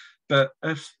young, but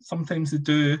if sometimes they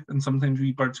do, and sometimes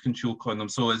wee birds can choke on them.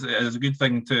 So it's a good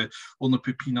thing to only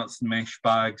put peanuts in mesh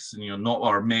bags, and not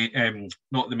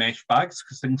the mesh bags,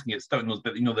 because things can get stuck in those,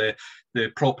 but the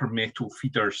proper metal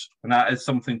feeders, and that is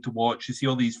something to watch. You see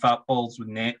all these fat balls with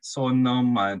nets on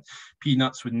them, and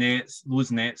peanuts with nets.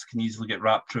 Those nets can easily get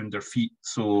wrapped around their feet,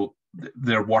 so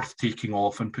they're worth taking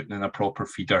off and putting in a proper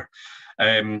feeder.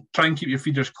 Try and keep your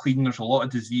feeders clean. There's a lot of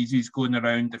diseases going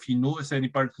around. If you notice any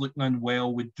birds looking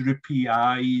unwell with droopy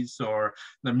eyes, or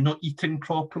them not eating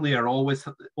properly, or always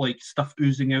like stuff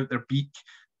oozing out their beak,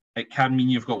 it can mean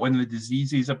you've got one of the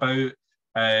diseases about.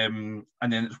 And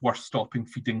then it's worth stopping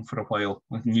feeding for a while,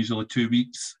 like usually 2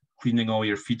 weeks, cleaning all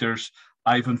your feeders.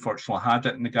 I've unfortunately had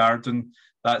it in the garden.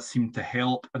 That seemed to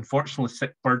help. Unfortunately,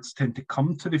 sick birds tend to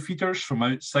come to the feeders from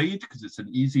outside because it's an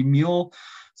easy meal.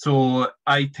 So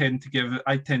I tend to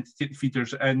take the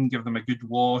feeders in, give them a good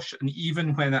wash. And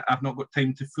even when I've not got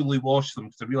time to fully wash them,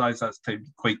 because I realise that's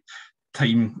quite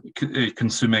time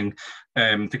consuming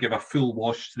to give a full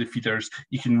wash to the feeders.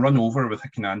 You can run over with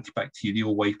like an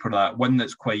antibacterial wipe or that one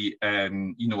that's quite,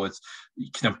 it's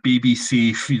kind of baby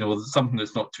safe, something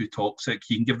that's not too toxic.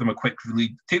 You can give them a quick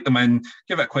really, take them in,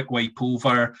 give it a quick wipe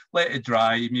over, let it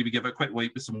dry, maybe give it a quick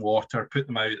wipe with some water, put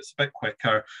them out. It's a bit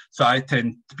quicker. So I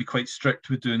tend to be quite strict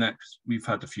with doing it because we've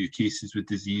had a few cases with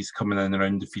disease coming in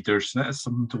around the feeders, and that is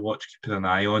something to watch, keeping an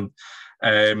eye on.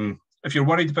 If you're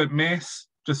worried about mess,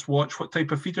 just watch what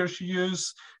type of feeders you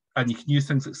use, and you can use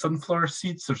things like sunflower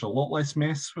seeds. There's a lot less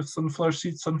mess with sunflower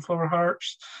seeds, sunflower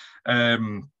hearts.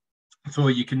 So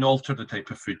you can alter the type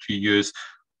of food you use.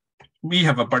 We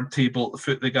have a bird table at the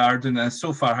foot of the garden, and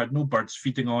so far had no birds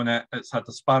feeding on it. It's had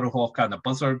a sparrowhawk and a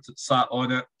buzzard that sat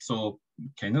on it, so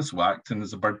kind of acting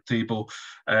as a bird table.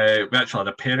 We actually had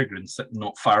a peregrine sitting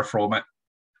not far from it,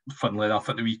 funnily enough,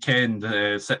 at the weekend,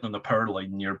 sitting on the power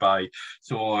line nearby.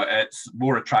 So it's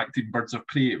more attracting birds of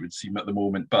prey, it would seem, at the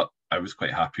moment, but I was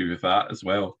quite happy with that as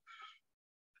well.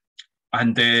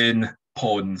 And then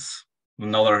ponds.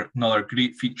 Another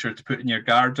great feature to put in your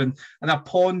garden. And a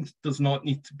pond does not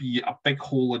need to be a big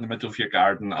hole in the middle of your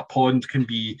garden. A pond can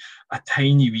be a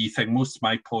tiny wee thing. Most of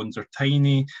my ponds are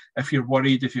tiny. If you're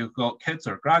worried, if you've got kids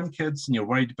or grandkids and you're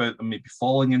worried about them maybe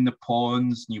falling in the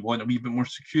ponds and you want a wee bit more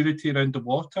security around the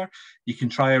water, you can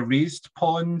try a raised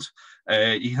pond.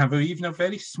 You can have even a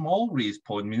very small raised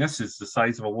pond. I mean, this is the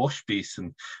size of a wash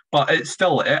basin, but it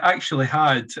actually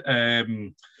had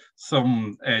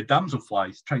some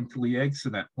damselflies trying to lay eggs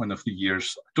in it one of the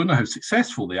years. I don't know how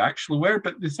successful they actually were,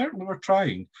 but they certainly were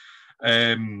trying.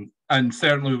 And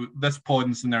certainly this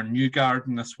pond's in our new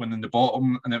garden, this one in the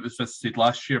bottom, and it was visited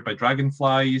last year by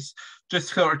dragonflies.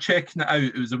 Just sort of checking it out.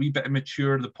 It was a wee bit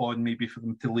immature, the pond, maybe for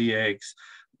them to lay eggs.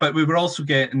 But we were also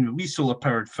getting a wee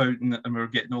solar-powered fountain, and we were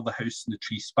getting all the house and the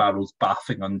tree sparrows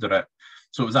bathing under it.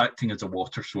 So it was acting as a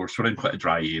water source. We're in quite a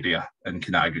dry area and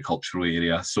kind of agricultural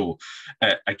area. So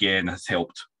again, has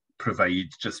helped provide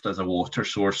just as a water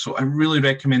source. So I really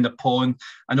recommend a pond.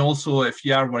 And also, if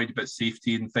you are worried about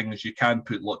safety and things, you can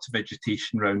put lots of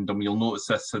vegetation around them. You'll notice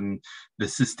this in the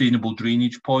sustainable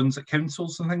drainage ponds that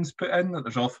councils and things put in, that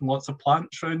there's often lots of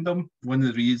plants around them. One of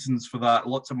the reasons for that,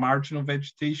 lots of marginal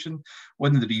vegetation,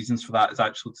 one of the reasons for that is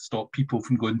actually to stop people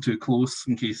from going too close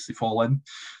in case they fall in.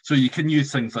 So you can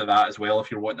use things like that as well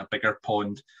if you're wanting a bigger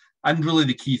pond. And really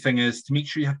the key thing is to make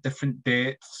sure you have different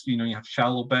depths. You have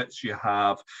shallow bits, you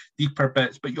have deeper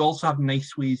bits, but you also have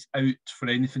nice ways out for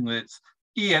anything that's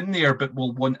in there but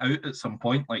will want out at some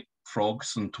point, like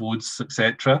frogs and toads,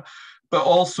 etc. But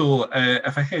also,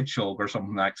 if a hedgehog or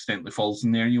something accidentally falls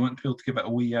in there, you want to be able to give it a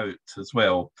way out as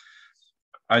well.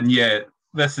 And yeah,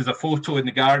 this is a photo in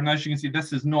the garden. As you can see,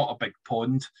 this is not a big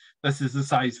pond. This is the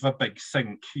size of a big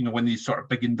sink, one of these sort of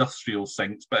big industrial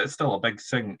sinks, but it's still a big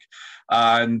sink.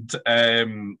 And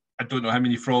I don't know how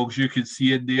many frogs you can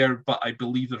see in there, but I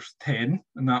believe there's 10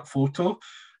 in that photo.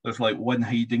 There's like one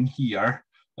hiding here,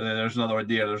 and then there's another one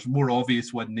there. There's a more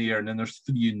obvious one there, and then there's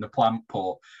 3 in the plant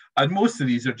pot. And most of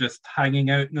these are just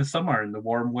hanging out in the summer in the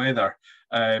warm weather.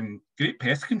 Great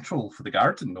pest control for the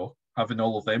garden, though, having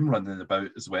all of them running about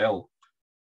as well.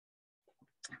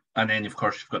 And then, of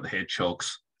course, you've got the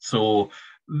hedgehogs. So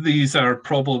these are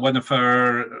probably one of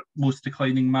our most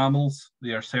declining mammals.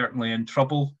 They are certainly in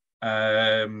trouble.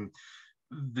 I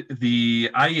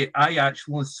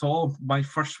actually saw my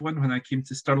first one when I came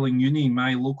to Stirling Uni.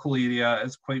 My local area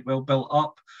is quite well built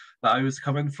up that I was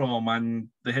coming from, and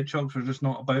the hedgehogs were just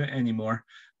not about anymore.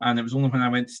 And it was only when I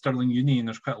went to Stirling Uni, and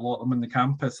there's quite a lot of them on the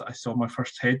campus, that I saw my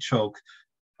first hedgehog.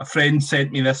 A friend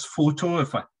sent me this photo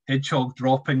of a hedgehog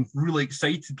dropping really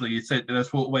excitedly. He sent me this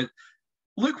photo, went,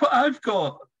 "Look what I've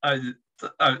got."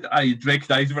 I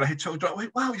recognised where a hedgehog dropped.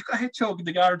 Went, "Wow, you've got a hedgehog in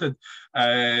the garden."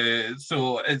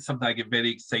 So it's something I get very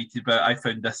excited about. I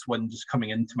found this one just coming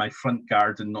into my front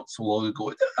garden not so long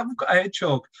ago. I've got a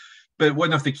hedgehog. But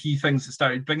one of the key things that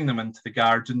started bringing them into the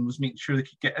garden was making sure they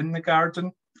could get in the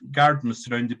garden. The garden was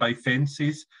surrounded by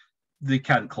fences. They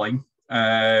can't climb.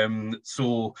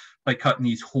 So by cutting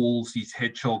these holes, these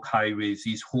hedgehog highways,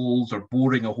 these holes, or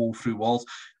boring a hole through walls,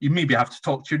 you maybe have to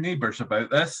talk to your neighbours about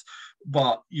this,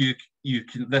 but you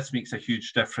can. This makes a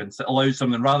huge difference. It allows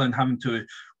them, rather than having to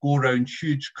go around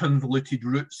huge convoluted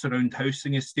routes around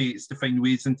housing estates to find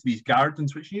ways into these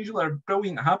gardens, which usually are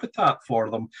brilliant habitat for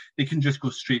them, they can just go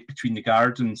straight between the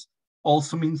gardens.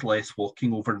 Also means less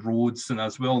walking over roads, and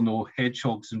as we all know,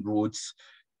 hedgehogs and roads,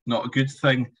 not a good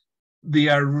thing. They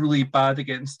are really bad at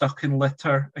getting stuck in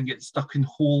litter and getting stuck in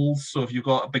holes. So if you've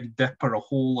got a big dip or a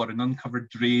hole or an uncovered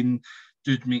drain,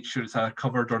 do make sure it's either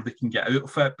covered or they can get out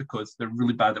of it, because they're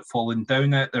really bad at falling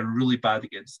down it. They're really bad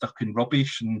at getting stuck in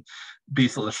rubbish, and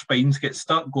basically their spines get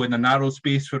stuck. Go in a narrow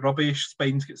space with rubbish,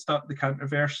 spines get stuck, they can't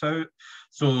reverse out.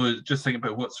 So just think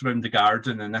about what's around the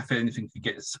garden, and if anything could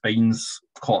get its spines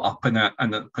caught up in it,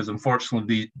 and because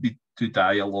unfortunately they do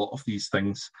die, a lot of these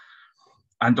things.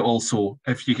 And also,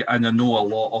 and I know a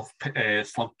lot of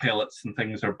slug pellets and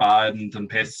things are banned, and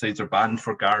pesticides are banned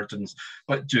for gardens,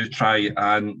 but do try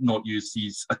and not use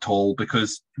these at all,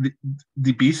 because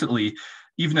they basically,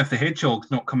 even if the hedgehog's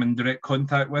not come in direct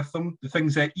contact with them, the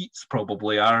things it eats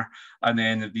probably are, and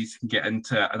then these can get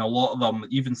into it. And a lot of them,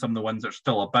 even some of the ones that are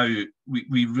still about,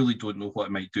 we really don't know what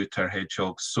it might do to our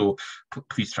hedgehogs. So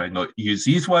please try not to use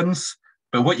these ones.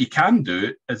 But what you can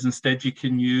do is instead you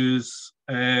can use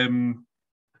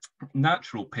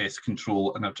natural pest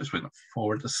control, and I've just went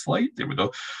forward the slide, there we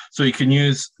go. So you can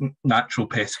use natural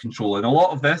pest control, and a lot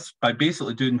of this, by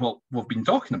basically doing what we've been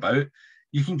talking about,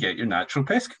 you can get your natural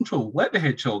pest control. Let the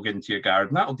hedgehog into your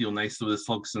garden, that'll deal nicely with the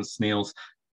slugs and snails.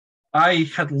 I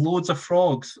had loads of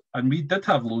frogs, and we did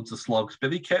have loads of slugs, but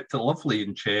they kept it lovely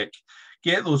in check.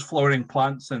 Get those flowering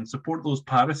plants in, support those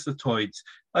parasitoids.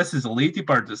 This is a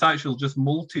ladybird, it's actually just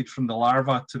molted from the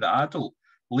larva to the adult.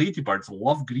 Ladybirds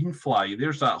love greenfly.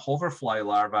 There's that hoverfly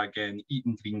larva again,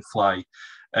 eating greenfly.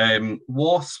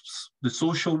 Wasps, the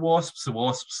social wasps, the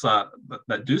wasps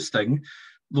that do sting,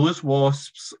 those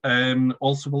wasps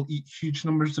also will eat huge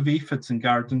numbers of aphids and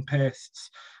garden pests.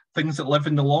 Things that live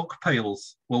in the log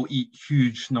piles will eat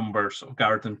huge numbers of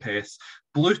garden pests.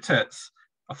 Blue tits,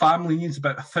 a family needs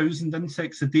about 1,000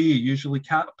 insects a day, usually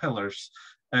caterpillars.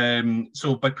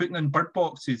 So by putting in bird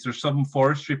boxes, there's some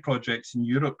forestry projects in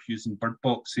Europe using bird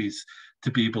boxes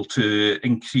to be able to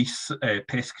increase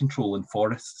pest control in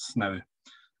forests now.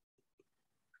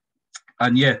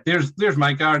 And yeah, there's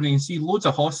my garden. You can see loads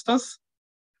of hostas,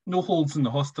 no holes in the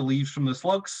hosta leaves from the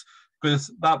slugs, because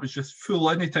that was just full.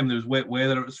 Anytime there was wet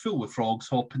weather, it was full with frogs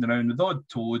hopping around with odd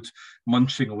toad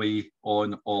munching away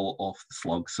on all of the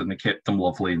slugs, and they kept them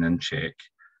lovely and in check.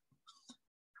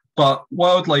 But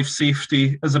wildlife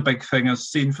safety is a big thing. I was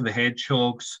saying for the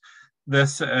hedgehogs,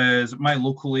 this is my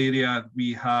local area.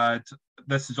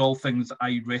 This is all things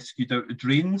I rescued out of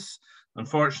drains.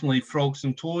 Unfortunately, frogs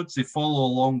and toads, they follow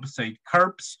along beside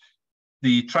curbs.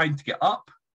 They trying to get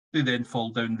up, they then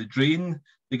fall down the drain.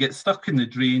 They get stuck in the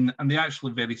drain, and they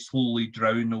actually very slowly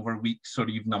drown over weeks or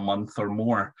even a month or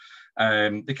more.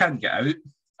 They can't get out,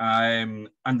 and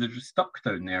they're just stuck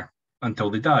down there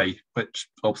until they die, which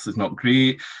obviously is not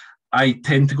great. I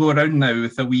tend to go around now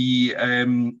with a wee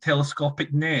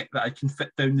telescopic net that I can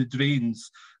fit down the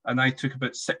drains, and I took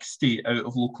about 60 out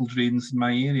of local drains in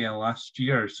my area last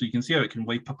year. So you can see how it can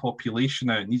wipe a population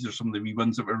out, and these are some of the wee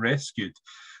ones that were rescued.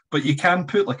 But you can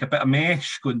put like a bit of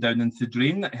mesh going down into the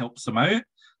drain that helps them out,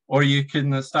 or you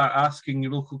can start asking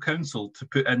your local council to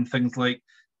put in things like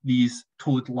these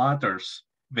toad ladders.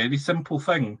 Very simple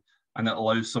thing, and it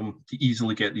allows them to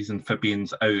easily get these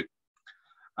amphibians out.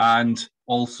 And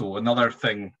also another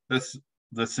thing, this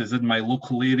is in my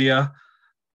local area,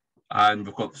 and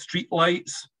we've got the street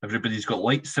lights. Everybody's got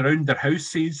lights around their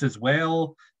houses as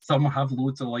well. Some have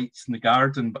loads of lights in the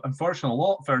garden, but unfortunately a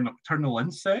lot of our nocturnal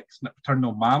insects,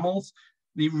 nocturnal mammals,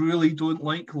 they really don't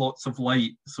like lots of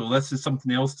light. So this is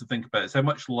something else to think about. It's how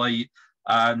much light,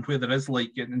 and where there is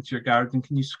light getting into your garden,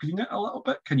 can you screen it a little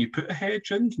bit? Can you put a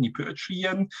hedge in? Can you put a tree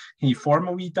in? Can you form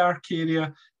a wee dark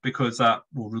area? Because that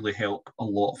will really help a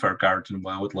lot of our garden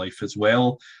wildlife as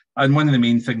well. And one of the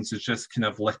main things is just kind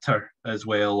of litter as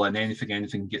well, and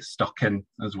anything gets stuck in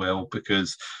as well,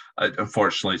 because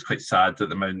unfortunately it's quite sad that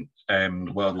the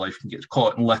amount wildlife can get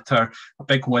caught in litter. A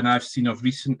big one I've seen of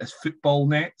recent is football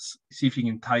nets. See if you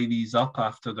can tie these up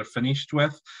after they're finished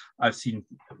with. I've seen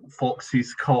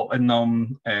foxes caught in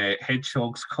them,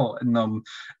 hedgehogs caught in them.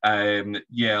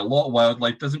 Yeah, a lot of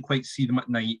wildlife doesn't quite see them at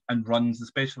night and runs,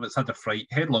 especially if it's had a fright,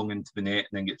 headlong into the net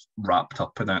and then gets wrapped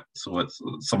up in it. So it's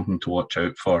something to watch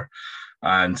out for.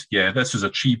 And yeah, this was a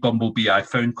tree bumblebee I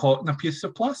found caught in a piece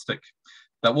of plastic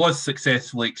that was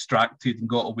successfully extracted and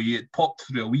got away. It popped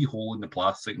through a wee hole in the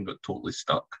plastic and got totally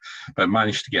stuck, but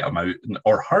managed to get him out,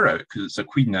 or her out, because it's a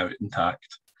queen out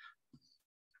intact.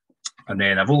 And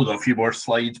then I've only got a few more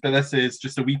slides, but this is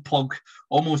just a wee plug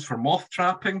almost for moth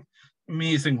trapping.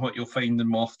 Amazing what you'll find in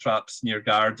moth traps in your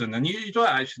garden. And you don't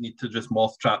actually need to just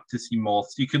moth trap to see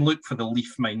moths. You can look for the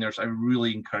leaf miners. I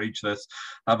really encourage this.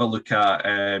 Have a look at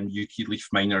UK leaf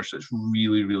miners. It's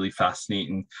really, really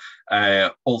fascinating.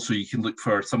 Also, you can look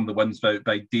for some of the ones out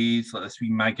by days, like this wee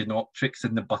Maganoptrix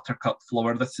in the buttercup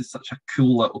flower. This is such a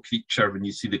cool little creature when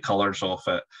you see the colours of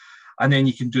it. And then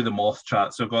you can do the moth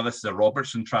trap. So this is a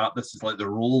Robertson trap. This is like the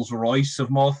Rolls Royce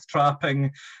of moth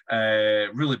trapping.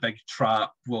 Really big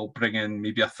trap will bring in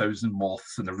maybe 1,000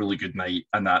 moths in a really good night.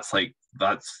 And that's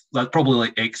probably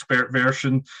like expert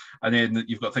version. And then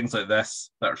you've got things like this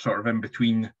that are sort of in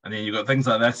between. And then you've got things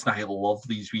like this. And I love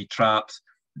these wee traps.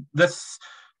 The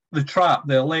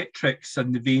electrics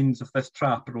and the vanes of this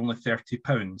trap are only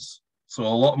 £30. So a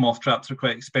lot of moth traps are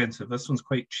quite expensive. This one's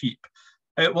quite cheap.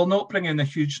 It will not bring in a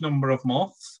huge number of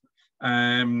moths.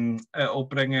 It'll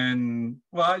bring in,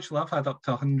 well, actually, I've had up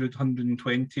to 100,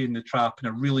 120 in the trap in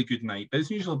a really good night, but it's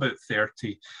usually about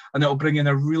 30. And it'll bring in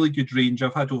a really good range.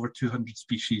 I've had over 200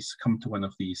 species come to one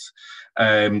of these.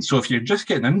 So if you're just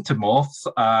getting into moths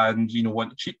and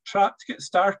want a cheap trap to get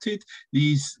started,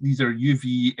 these are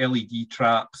UV LED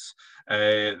traps.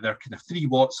 They're kind of 3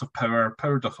 watts of power,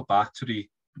 powered off a battery.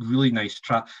 Really nice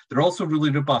trap. They're also really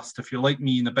robust. If you're like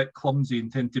me and a bit clumsy and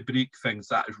tend to break things,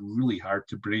 that is really hard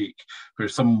to break. Where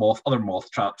some other moth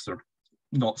traps are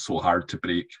not so hard to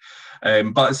break.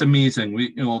 But it's amazing.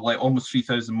 We, like almost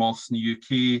 3,000 moths in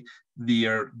the UK.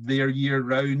 They're year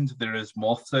round. There is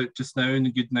moths out just now in the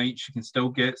good nights. You can still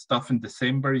get stuff in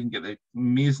December. You can get the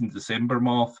amazing December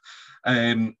moth.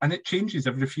 And it changes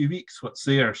every few weeks what's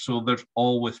there. So there's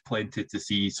always plenty to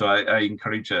see. So I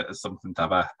encourage it as something to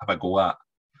have a go at.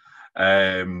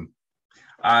 And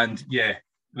yeah,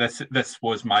 this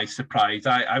was my surprise.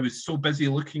 I was so busy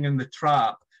looking in the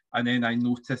trap, and then I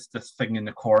noticed this thing in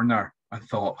the corner. I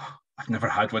thought, I've never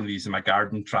had one of these in my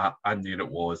garden trap, and there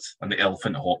it was, and the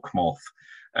elephant hawk moth,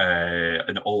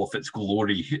 in all of its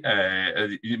glory.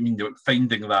 I mean,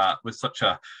 finding that was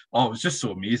it was just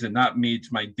so amazing. That made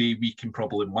my day, week, and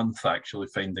probably month actually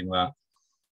finding that.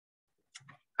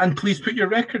 And please put your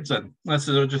records in. This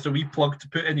is just a wee plug to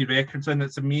put any records in.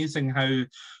 It's amazing how,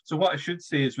 so what I should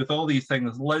say is with all these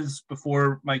things, Liz,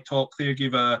 before my talk there,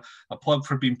 gave a plug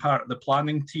for being part of the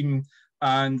planning team.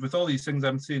 And with all these things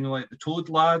I'm saying, like the toad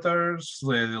ladders,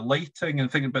 the lighting,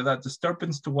 and thinking about that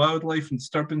disturbance to wildlife and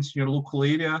disturbance in your local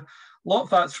area, a lot of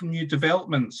that's from new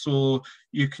development. So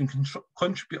you can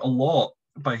contribute a lot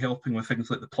by helping with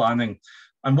things like the planning.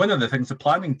 And one of the things the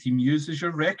planning team uses is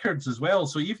your records as well.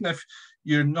 So even if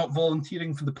you're not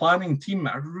volunteering for the planning team,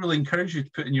 I really encourage you to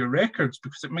put in your records,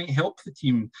 because it might help the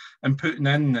team in putting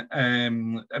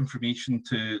in information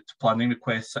to planning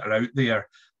requests that are out there.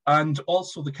 And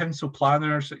also the council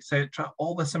planners, etc.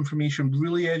 All this information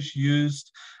really is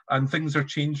used, and things are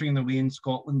changing in the way in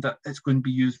Scotland that it's going to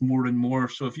be used more and more.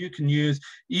 So if you can use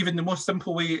even the most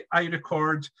simple way, I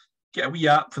record, get a wee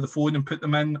app for the phone and put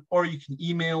them in, or you can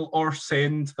email or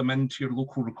send them into your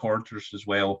local recorders as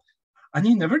well. And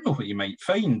you never know what you might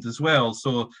find as well.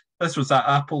 So this was that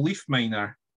apple leaf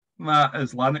miner. That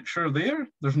is Lanarkshire there.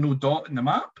 There's no dot in the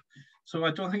map. So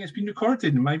I don't think it's been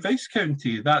recorded in my Vice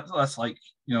County. That's like,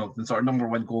 the sort of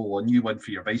 #1 goal, a new one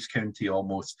for your Vice County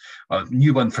almost. A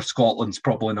new one for Scotland's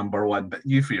probably #1, but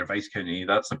new for your Vice County,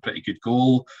 that's a pretty good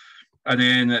goal. And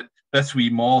then this wee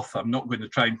moth, I'm not going to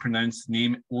try and pronounce the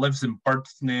name, lives in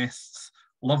birds' nests.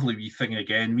 Lovely wee thing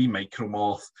again, wee micro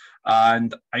moth.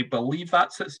 And I believe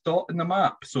that's its dot in the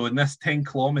map. So in this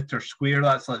 10-kilometre square,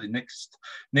 that's like the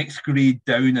next grade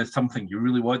down as something you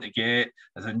really want to get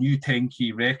as a new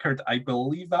 10K record. I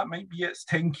believe that might be its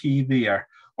 10K there.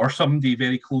 Or somebody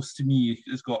very close to me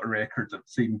has got a record at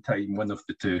the same time, one of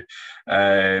the two.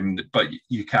 But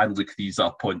you can look these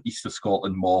up on East of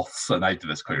Scotland moths, and I do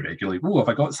this quite regularly. Oh, have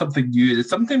I got something new?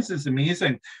 Sometimes it's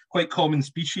amazing. Quite common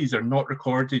species are not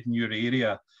recorded in your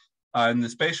area. And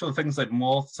especially things like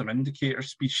moths are indicator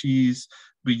species.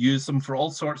 We use them for all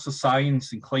sorts of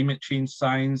science and climate change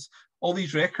science. All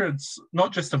these records,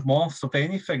 not just of moths, of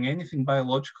anything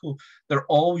biological, they're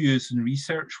all used in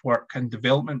research work and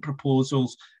development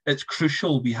proposals. It's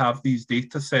crucial we have these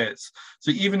data sets.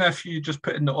 So even if you just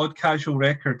put in the odd casual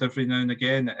record every now and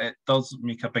again, it does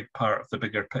make a big part of the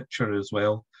bigger picture as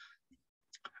well.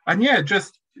 And yeah,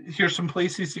 just here's some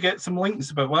places to get some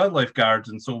links about wildlife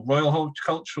gardens. So Royal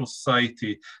Horticultural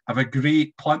Society have a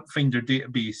great plant finder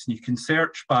database, and you can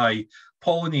search by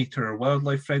pollinator or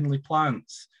wildlife friendly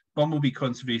plants. Bumblebee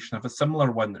Conservation have a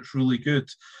similar one that's really good.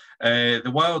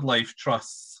 The Wildlife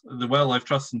Trusts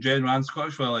in general, and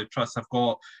Scottish Wildlife Trusts have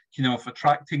got,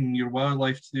 attracting your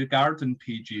wildlife to the garden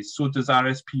pages. So does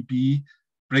RSPB,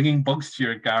 bringing bugs to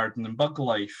your garden and bug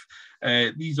life.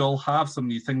 These all have some of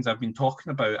these things I've been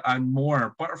talking about and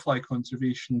more. Butterfly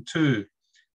conservation too.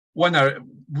 One I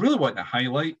really want to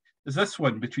highlight is this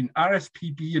one between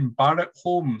RSPB and Barratt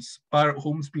Homes. Barratt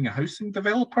Homes being a housing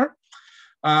developer.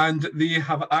 And they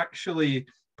have actually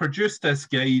produced this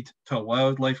guide to a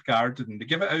wildlife garden. They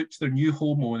give it out to their new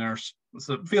homeowners It's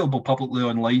available publicly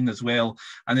online as well,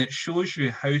 and it shows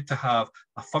you how to have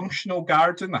a functional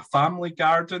garden, a family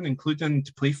garden, including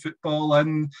to play football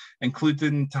in,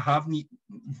 including to have neat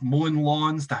mowing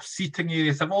lawns, to have seating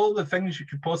areas, to have all the things you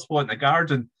could possibly want in a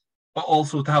garden, but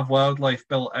also to have wildlife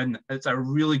built in. It's a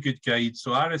really good guide.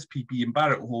 So RSPB and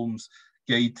Barrett Homes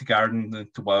Guide to Gardening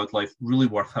and to Wildlife, really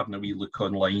worth having a wee look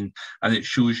online, and it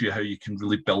shows you how you can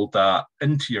really build that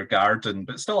into your garden,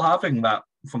 but still having that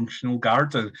functional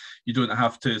garden. You don't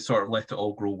have to sort of let it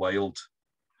all grow wild.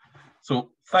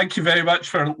 So thank you very much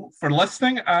for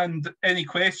listening, and any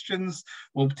questions,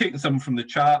 we'll be taking some from the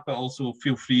chat, but also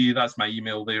feel free, that's my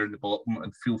email there in the bottom,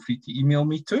 and feel free to email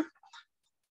me too.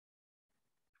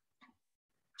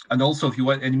 And also, if you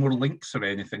want any more links or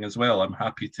anything as well, I'm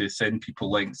happy to send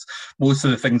people links. Most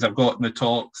of the things I've got in the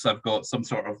talks, I've got some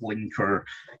sort of link or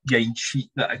guide sheet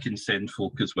that I can send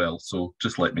folk as well. So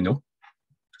just let me know.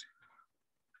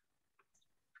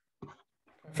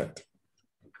 Perfect.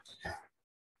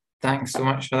 Thanks so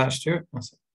much for that, Stuart.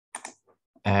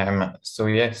 That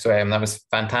was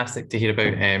fantastic to hear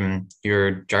about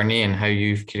your journey and how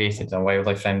you've created a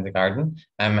wildlife-friendly garden,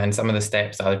 and some of the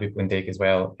steps that other people can take as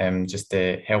well, just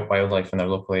to help wildlife in their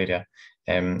local area.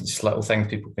 Just little things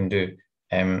people can do,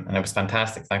 and it was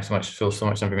fantastic. Thanks so much. So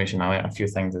much information. I learned a few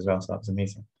things as well, so that was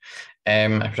amazing.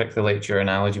 I particularly liked your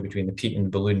analogy between the peat and the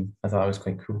balloon. I thought that was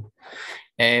quite cool.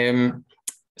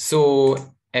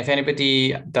 So if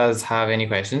anybody does have any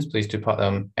questions, please do put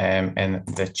them in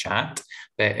the chat.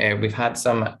 We've had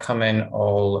some come in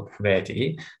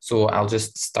already, so I'll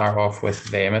just start off with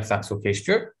them if that's okay,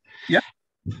 Stuart. Yeah.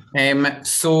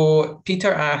 So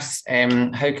Peter asks,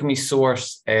 how can we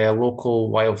source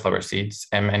local wildflower seeds?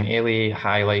 And Ailey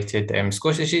highlighted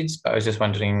Scotia seeds, but I was just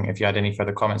wondering if you had any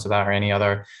further comments on that or any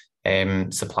other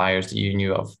suppliers that you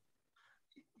knew of.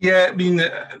 Yeah, I mean,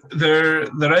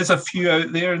 there is a few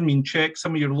out there. I mean, check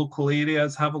some of your local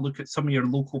areas, have a look at some of your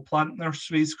local plant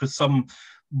nurseries, because some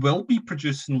will be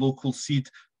producing local seed.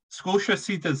 Scotia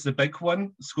Seed is the big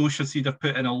one. Scotia Seed have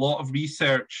put in a lot of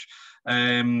research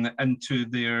into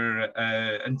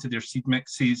their seed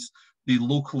mixes. They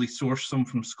locally source them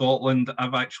from Scotland.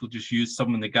 I've actually just used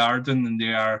some in the garden, and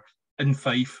they are in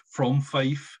Fife, from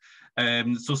Fife.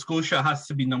 So Scotia has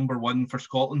to be number one for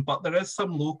Scotland, but there is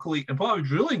some locally. And what I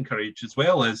would really encourage as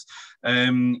well is,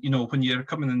 when you're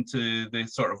coming into the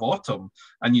sort of autumn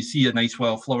and you see a nice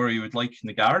wildflower you would like in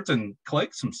the garden,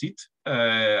 collect some seed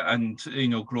and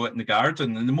grow it in the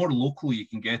garden. And the more local you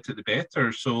can get it, the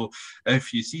better. So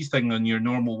if you see things on your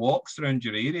normal walks around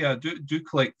your area, do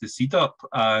collect the seed up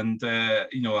and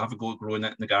have a go at growing it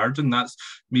in the garden. That's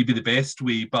maybe the best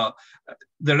way. But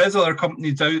there is other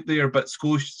companies out there, but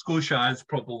Scotia is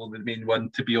probably the main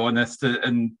one, to be honest.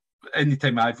 And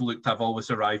anytime I've looked, I've always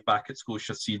arrived back at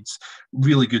Scotia Seeds.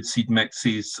 Really good seed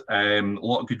mixes, a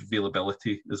lot of good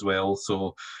availability as well.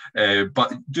 So,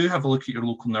 but do have a look at your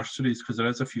local nurseries, because there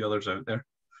is a few others out there.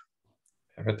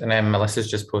 And then Melissa's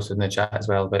just posted in the chat as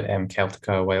well about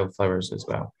Celtica wildflowers as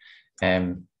well.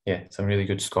 Yeah, some really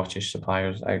good Scottish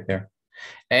suppliers out there.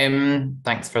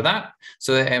 Thanks for that.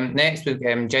 So next,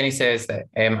 Jenny says that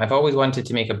I've always wanted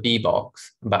to make a bee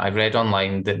box, but I've read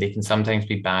online that they can sometimes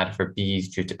be bad for bees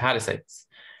due to parasites.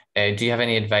 Do you have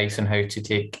any advice on how to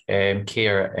take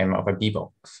care of a bee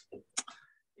box?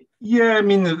 Yeah, I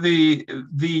mean,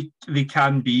 they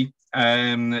can be.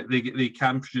 They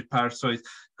can produce parasites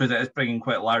because it is bringing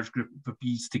quite a large group of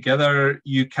bees together.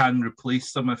 You can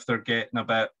replace them if they're getting a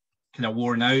bit kind of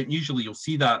worn out. And usually you'll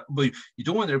see that, but you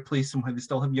don't want to replace them when they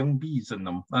still have young bees in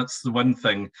them. That's the one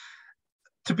thing.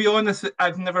 To be honest,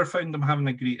 I've never found them having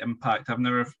a great impact. I've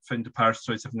never found the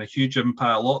parasites having a huge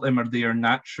impact. A lot of them are there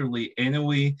naturally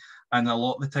anyway, and a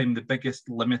lot of the time the biggest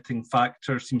limiting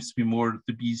factor seems to be more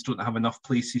the bees don't have enough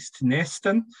places to nest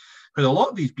in. Because a lot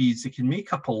of these bees, they can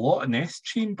make up a lot of nest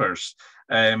chambers,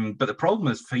 but the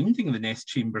problem is finding the nest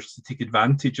chambers to take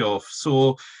advantage of.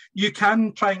 So you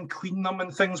can try and clean them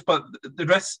and things, but the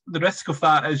risk of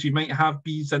that is you might have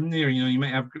bees in there. You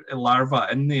might have a larva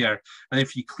in there, and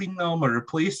if you clean them or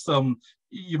replace them,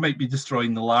 you might be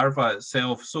destroying the larva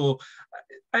itself. So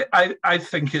I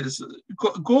think it's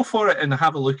go for it and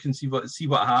have a look and see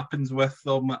what happens with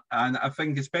them. And I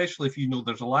think especially if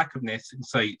there's a lack of nesting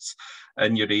sites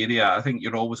in your area, I think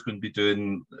you're always going to be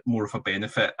doing more of a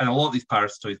benefit. And a lot of these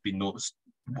parasites being noticed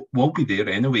will be there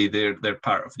anyway. They're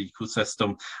part of the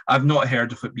ecosystem. I've not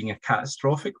heard of it being a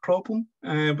catastrophic problem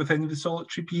with any of the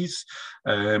solitary bees.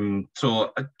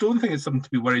 So I don't think it's something to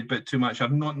be worried about too much.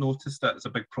 I've not noticed that as a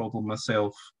big problem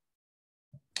myself.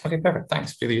 Okay, perfect.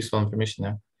 Thanks. Really useful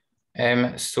information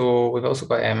there. So we've also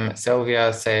got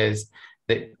Sylvia says,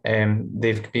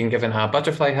 they've been given a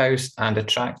butterfly house and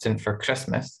attractant for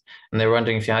Christmas, and they're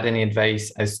wondering if you had any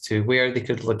advice as to where they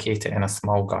could locate it in a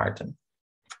small garden.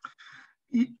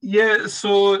 Yeah,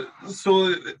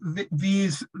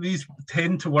 these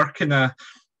tend to work in a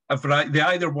variety. They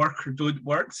either work or don't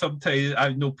work. Sometimes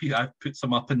I know people, I've put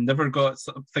some up and never got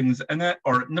things in it,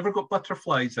 or never got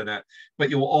butterflies in it, but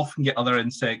you'll often get other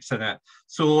insects in it.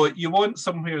 So you want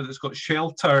somewhere that's got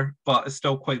shelter, but it's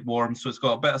still quite warm, so it's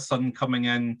got a bit of sun coming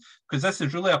in, because this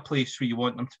is really a place where you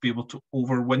want them to be able to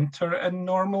overwinter in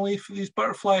normally for these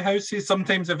butterfly houses.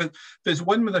 Sometimes if it's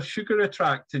one with a sugar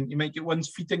attractant, you might get ones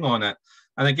feeding on it.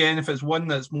 And again, if it's one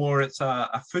that's more, it's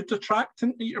a food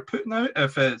attractant that you're putting out.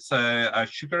 If it's a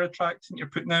sugar attractant you're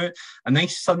putting out, a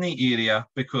nice sunny area,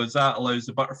 because that allows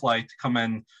the butterfly to come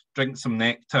in, drink some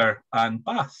nectar and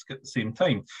bask at the same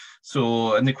time.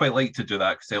 So, and they quite like to do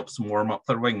that because it helps them warm up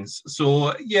their wings.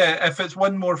 So yeah, if it's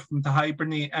one more for them to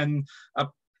hibernate in,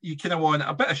 you kind of want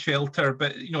a bit of shelter,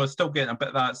 but it's still getting a bit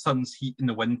of that sun's heat in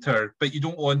the winter, but you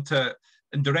don't want it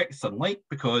in direct sunlight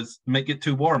because it might get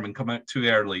too warm and come out too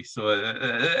early. So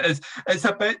it's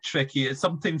a bit tricky. It's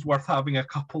sometimes worth having a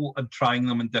couple and trying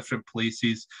them in different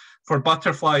places. For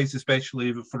butterflies,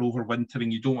 especially for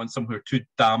overwintering, you don't want somewhere too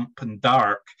damp and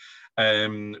dark,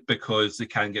 because they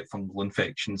can get fungal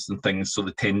infections and things, so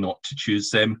they tend not to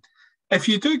choose them. If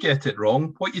you do get it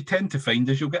wrong, what you tend to find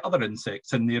is you'll get other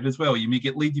insects in there as well. You may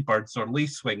get ladybirds or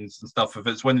lacewings and stuff. If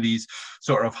it's one of these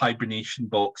sort of hibernation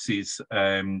boxes,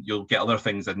 you'll get other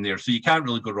things in there. So you can't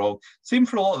really go wrong. Same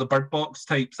for a lot of the bird box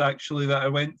types, actually, that I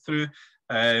went through.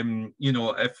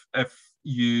 If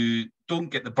you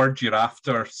don't get the bird you're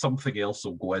after, something else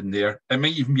will go in there. It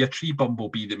might even be a tree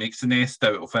bumblebee that makes a nest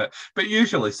out of it, but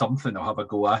usually something will have a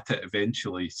go at it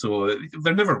eventually. So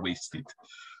they're never wasted.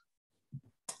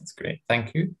 That's great.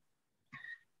 Thank you.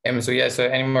 So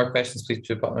any more questions, please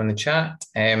put them in the chat.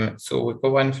 So we've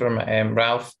got one from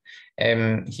Ralph.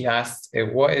 He asked,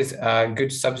 what is a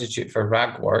good substitute for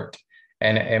ragwort?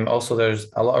 And also there's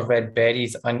a lot of red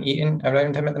berries uneaten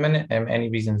around him at the minute. Any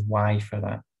reasons why for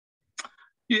that?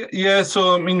 Yeah,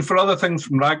 so I mean, for other things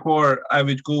from ragwort, I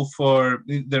would go for,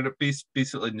 they're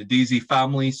basically in the daisy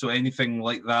family, so anything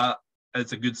like that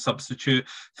is a good substitute.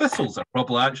 Thistles are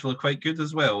probably actually quite good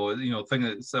as well. Thing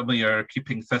that some of your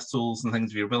keeping thistles and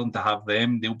things, if you're willing to have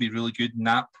them, they'll be really good.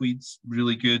 Knapweeds,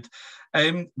 really good.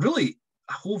 Really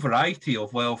a whole variety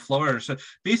of wildflowers. So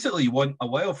basically, you want a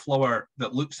wildflower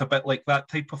that looks a bit like that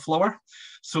type of flower.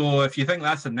 So if you think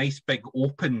that's a nice big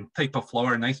open type of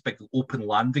flower, a nice big open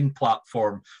landing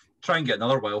platform, try and get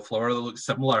another wildflower that looks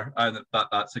similar, and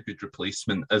that's a good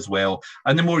replacement as well.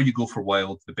 And the more you go for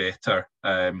wild, the better,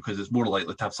 because it's more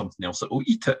likely to have something else that will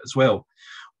eat it as well.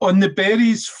 On the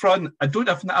berries front, I don't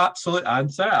have an absolute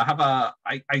answer.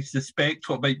 I suspect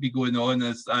what might be going on,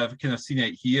 is I've kind of seen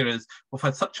it here, is we've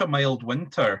had such a mild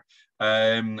winter,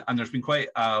 and there's been quite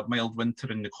a mild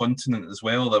winter in the continent as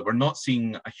well, that we're not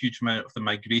seeing a huge amount of the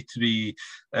migratory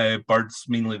birds,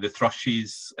 mainly the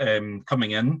thrushes,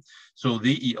 coming in. So they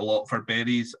eat a lot of our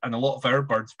berries, and a lot of our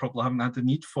birds probably haven't had the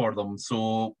need for them.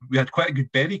 So we had quite a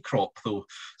good berry crop, though.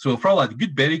 So we've probably had a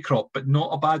good berry crop, but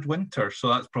not a bad winter. So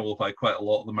that's probably why quite a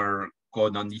lot of them are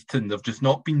gone uneaten. They've just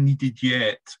not been needed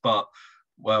yet, but,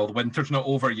 well, the winter's not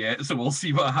over yet, so we'll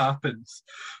see what happens.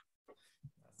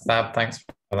 Fab, thanks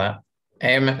for that.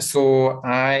 So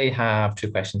I have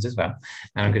two questions as well,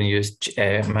 and I'm going to use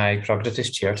my prerogative as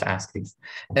chair to ask these.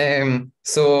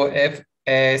 So if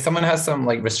someone has some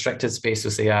restricted space, so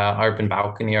say a urban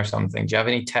balcony or something, do you have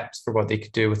any tips for what they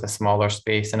could do with a smaller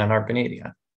space in an urban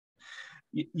area?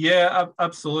 Yeah,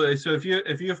 absolutely. So if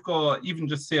you've got even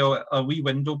just say a wee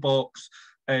window box,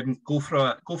 go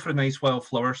for a nice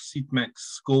wildflower seed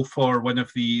mix. Go for one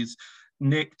of these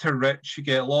nectar rich. You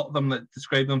get a lot of them that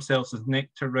describe themselves as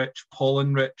nectar rich,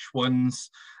 pollen rich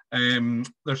ones.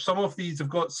 There's some of these have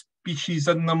got species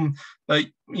in them that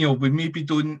we maybe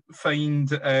don't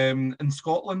find in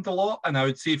Scotland a lot. And I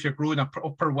would say if you're growing a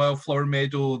proper wildflower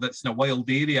meadow that's in a wild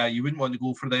area, you wouldn't want to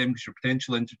go for them because you're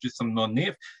potentially introducing some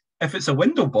non-native. If it's a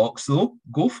window box, though,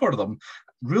 go for them.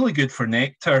 Really good for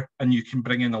nectar, and you can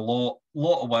bring in a lot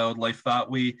of wildlife that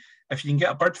way. If you can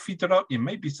get a bird feeder up, you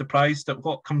might be surprised at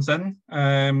what comes in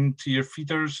to your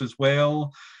feeders as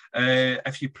well.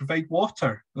 If you provide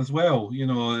water as well,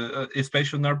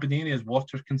 especially in urban areas,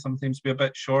 water can sometimes be a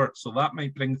bit short, so that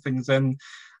might bring things in.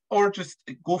 Or just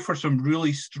go for some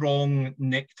really strong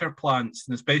nectar plants,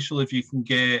 and especially if you can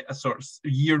get a sort of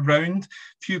year-round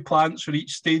few plants for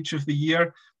each stage of the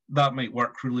year. that might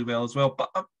work really well as well.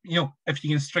 But you know, if you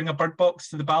can string a bird box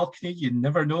to the balcony, you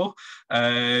never know.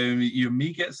 You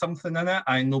may get something in it.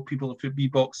 I know people have put bee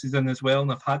boxes in as well,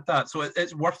 and I've had that. So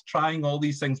it's worth trying all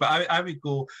these things. But I would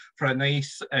go for a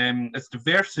nice, as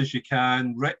diverse as you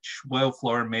can, rich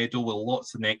wildflower meadow with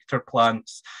lots of nectar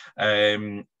plants.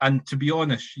 And to be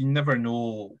honest, you never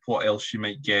know what else you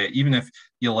might get, even if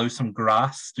you allow some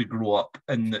grass to grow up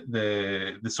in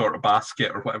the sort of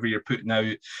basket or whatever you're putting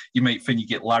out. You might find you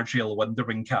get large yellow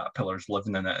wonderwing caterpillars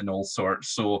living in it and all sorts.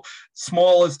 So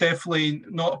small is definitely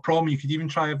not a problem. You could even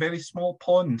try a very small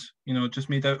pond, you know, just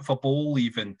made out of a bowl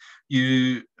even.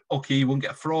 You won't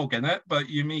get a frog in it, but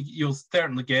you'll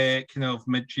certainly get kind of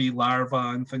midgey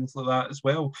larvae and things like that as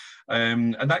well.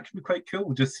 And that can be quite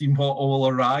cool, just seeing what all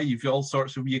arrive. You've got all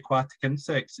sorts of wee aquatic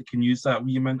insects that can use that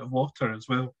wee amount of water as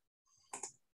well.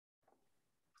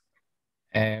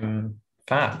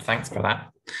 Fab, thanks for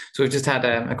that. So we've just had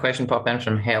a question pop in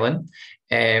from Helen.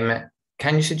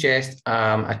 Can you suggest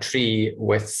a tree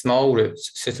with small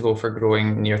roots suitable for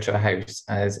growing near to a house,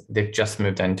 as they've just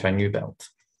moved into a new build?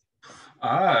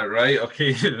 Ah, right,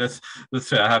 okay. That's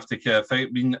what I have to kind of think.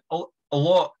 I mean, a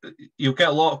lot, you'll get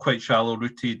a lot of quite shallow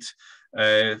rooted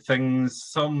things.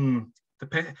 Some, I'm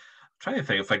trying to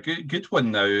think of a good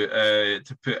one now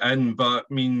to put in, but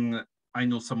I mean, I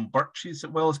know some birches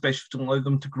that will, especially if you don't allow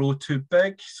them to grow too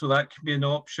big. So that can be an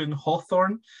option.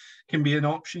 Hawthorn can be an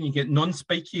option. You get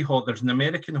non-spiky hawthorn. There's an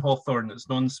American hawthorn that's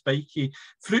non-spiky.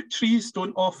 Fruit trees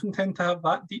don't often tend to have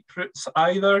that deep roots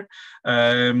either,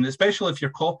 especially if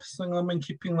you're coppicing them and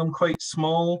keeping them quite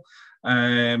small.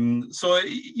 So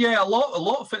yeah, a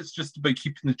lot of it's just about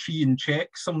keeping the tree in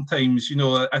check. Sometimes, you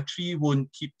know, a tree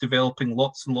won't keep developing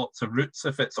lots and lots of roots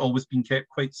if it's always been kept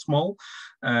quite small.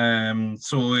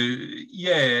 So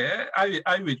yeah,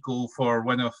 I would go for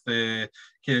one of the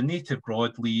kind of native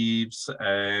broadleaves,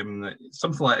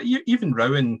 something like even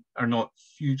rowan are not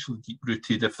hugely deep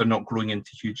rooted if they're not growing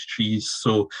into huge trees.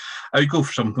 So I would go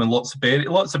for something with lots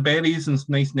of berries and some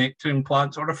nice nectaring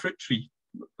plants, or a fruit tree.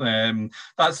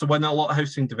 That's the one that a lot of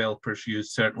housing developers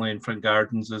use, certainly in front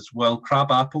gardens as well.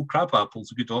 Crabapple—crabapple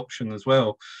is a good option as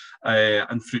well,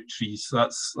 and fruit trees.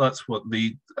 That's what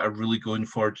they are really going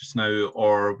for just now,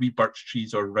 or wee birch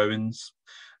trees or rowans.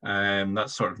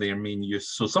 That's sort of their main use.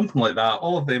 So something like that,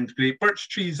 all of them great. Birch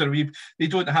trees they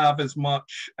don't have as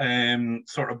much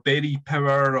sort of berry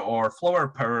power or flower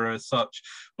power as such,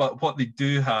 but what they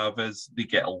do have is they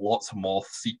get lots of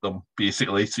moths eat them,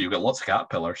 basically. So you've got lots of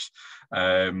caterpillars.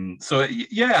 So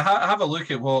yeah, have a look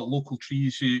at what local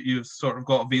trees you've sort of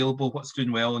got available, what's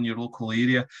doing well in your local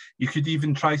area. You could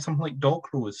even try something like dog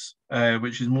rose,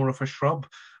 which is more of a shrub.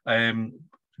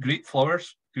 Great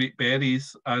flowers, great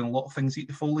berries, and a lot of things eat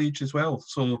the foliage as well.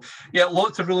 So yeah,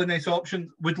 lots of really nice options.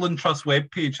 Woodland Trust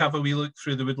webpage, have a wee look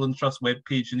through the Woodland Trust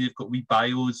webpage, and they've got wee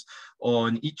bios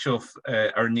on each of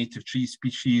our native tree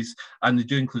species, and they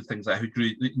do include things like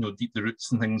how deep the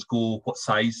roots and things go, what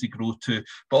size they grow to,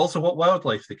 but also what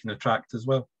wildlife they can attract as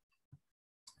well.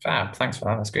 Fab, thanks for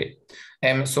that. That's great.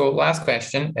 So last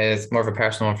question is more of a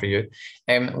personal one for you.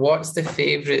 What's the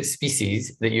favourite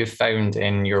species that you've found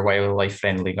in your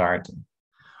wildlife-friendly garden?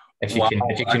 If you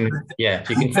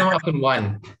can sum up in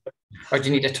one, or do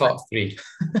you need a top three?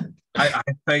 I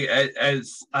think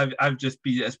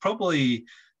it's probably.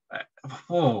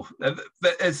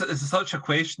 It's such a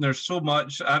question. There's so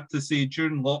much. I have to say,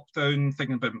 during lockdown,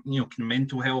 thinking about kind of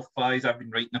mental health wise, I've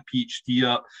been writing a PhD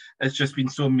up. It's just been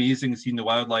so amazing seeing the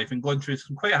wildlife and going through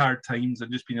some quite hard times,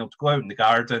 and just being able to go out in the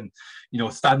garden,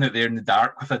 standing out there in the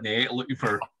dark with a net looking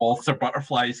for moths or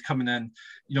butterflies coming in,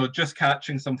 just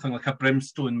catching something like a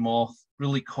brimstone moth,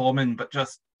 really common, but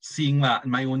just seeing that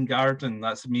in my own garden,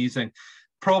 that's amazing.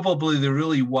 Probably the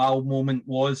really wow moment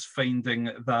was finding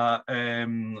that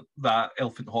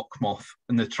elephant hawk moth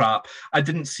in the trap. I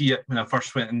didn't see it when I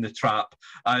first went in the trap.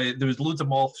 There was loads of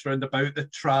moths around about the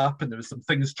trap, and there was some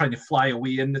things trying to fly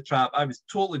away in the trap. I was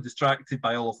totally distracted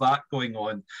by all of that going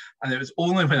on. And it was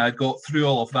only when I got through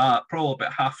all of that, probably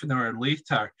about half an hour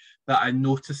later, that I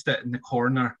noticed it in the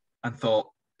corner and thought,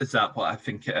 is that what I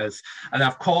think it is? And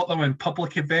I've caught them in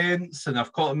public events, and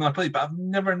I've caught them in a place, but I've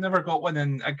never got one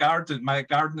in a garden. My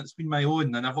garden that's been my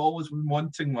own, and I've always been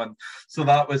wanting one. So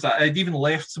that was, I'd even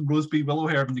left some roseberry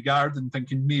willowherb in the garden,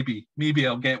 thinking maybe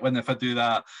I'll get one if I do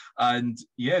that. And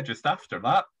yeah, just after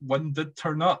that, one did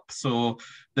turn up. So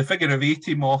the figure of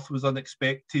 80 moth was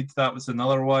unexpected. That was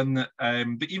another one.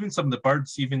 But even some of the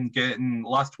birds, even getting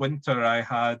last winter, I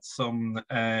had some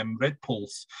red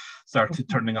poles started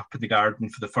turning up in the garden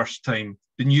for the first time.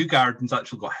 the new garden's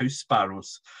actually got house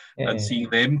sparrows, and Yeah. seeing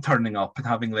them turning up and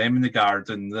having them in the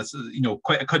garden. This is, you know,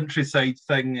 quite a countryside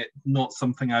thing, not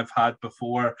something I've had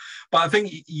before. But I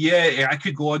think, yeah, I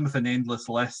could go on with an endless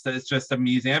list. It's just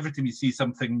amazing. Every time you see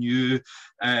something new,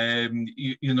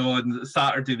 you know, on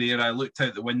Saturday there, I looked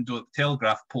out the window at the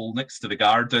telegraph pole next to the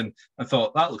garden. I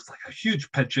thought, that looks like a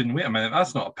huge pigeon. Wait a minute,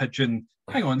 that's not a pigeon.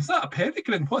 Hang on, is that a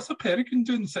peregrine? What's a peregrine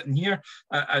doing sitting here?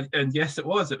 And yes, it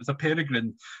was a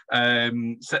peregrine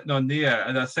sitting on there.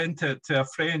 And I sent it to a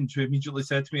friend who immediately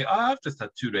said to me, I've just had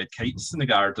 2 red kites in the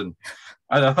garden.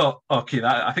 And I thought, okay,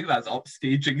 I think that's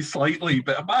upstaging slightly,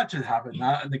 but imagine having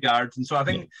that in the garden. So I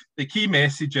think the key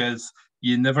message is,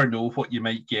 you never know what you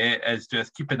might get, is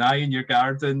just keep an eye in your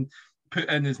garden, put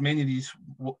in as many of these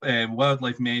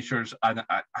wildlife measures, and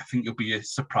I think you'll be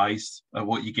surprised at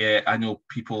what you get. I know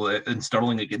people in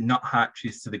Stirling that get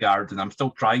nuthatches to the garden. I'm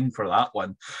still trying for that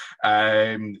one.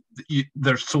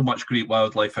 There's so much great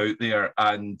wildlife out there,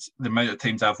 and the amount of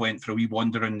times I've went for a wee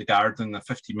wander in the garden, a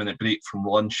 15-minute break from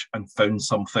lunch, and found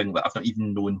something that I've not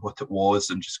even known what it was,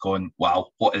 and just gone, wow,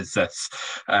 what is this?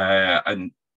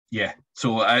 And yeah,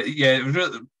 so yeah,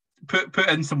 really, put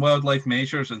in some wildlife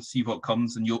measures and see what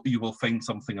comes, and you will find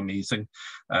something amazing.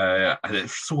 And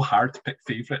it's so hard to pick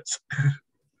favourites.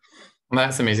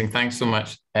 That's amazing. Thanks so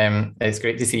much. It's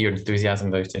great to see your enthusiasm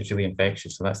about it. It's really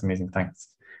infectious. So that's amazing. Thanks.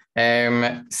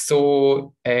 That's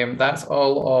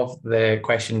all of the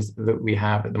questions that we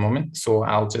have at the moment. So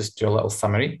I'll just do a little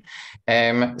summary.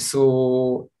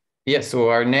 So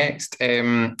our next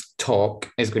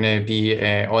talk is going to be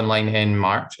online in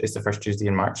March. It's the first Tuesday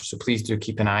in March. So please do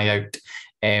keep an eye out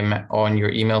on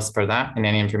your emails for that and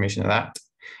any information of that.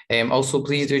 Also,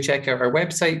 please do check out our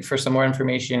website for some more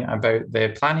information about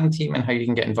the planning team and how you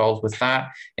can get involved with that.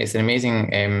 It's an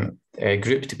amazing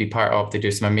group to be part of. They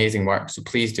do some amazing work. So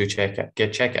please do check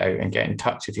it out and get in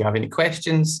touch if you have any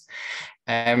questions.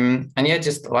 And yeah,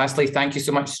 just lastly, thank you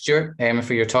so much, Stuart,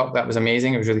 for your talk. That was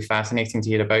amazing. It was really fascinating to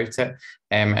hear about it,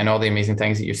 and all the amazing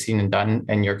things that you've seen and done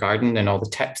in your garden, and all the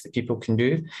tips that people can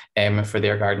do for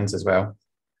their gardens as well.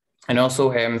 And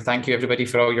also, thank you everybody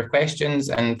for all your questions,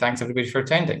 and thanks everybody for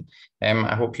attending.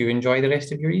 I hope you enjoy the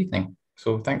rest of your evening.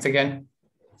 So thanks again.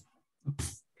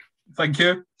 Thank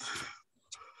you.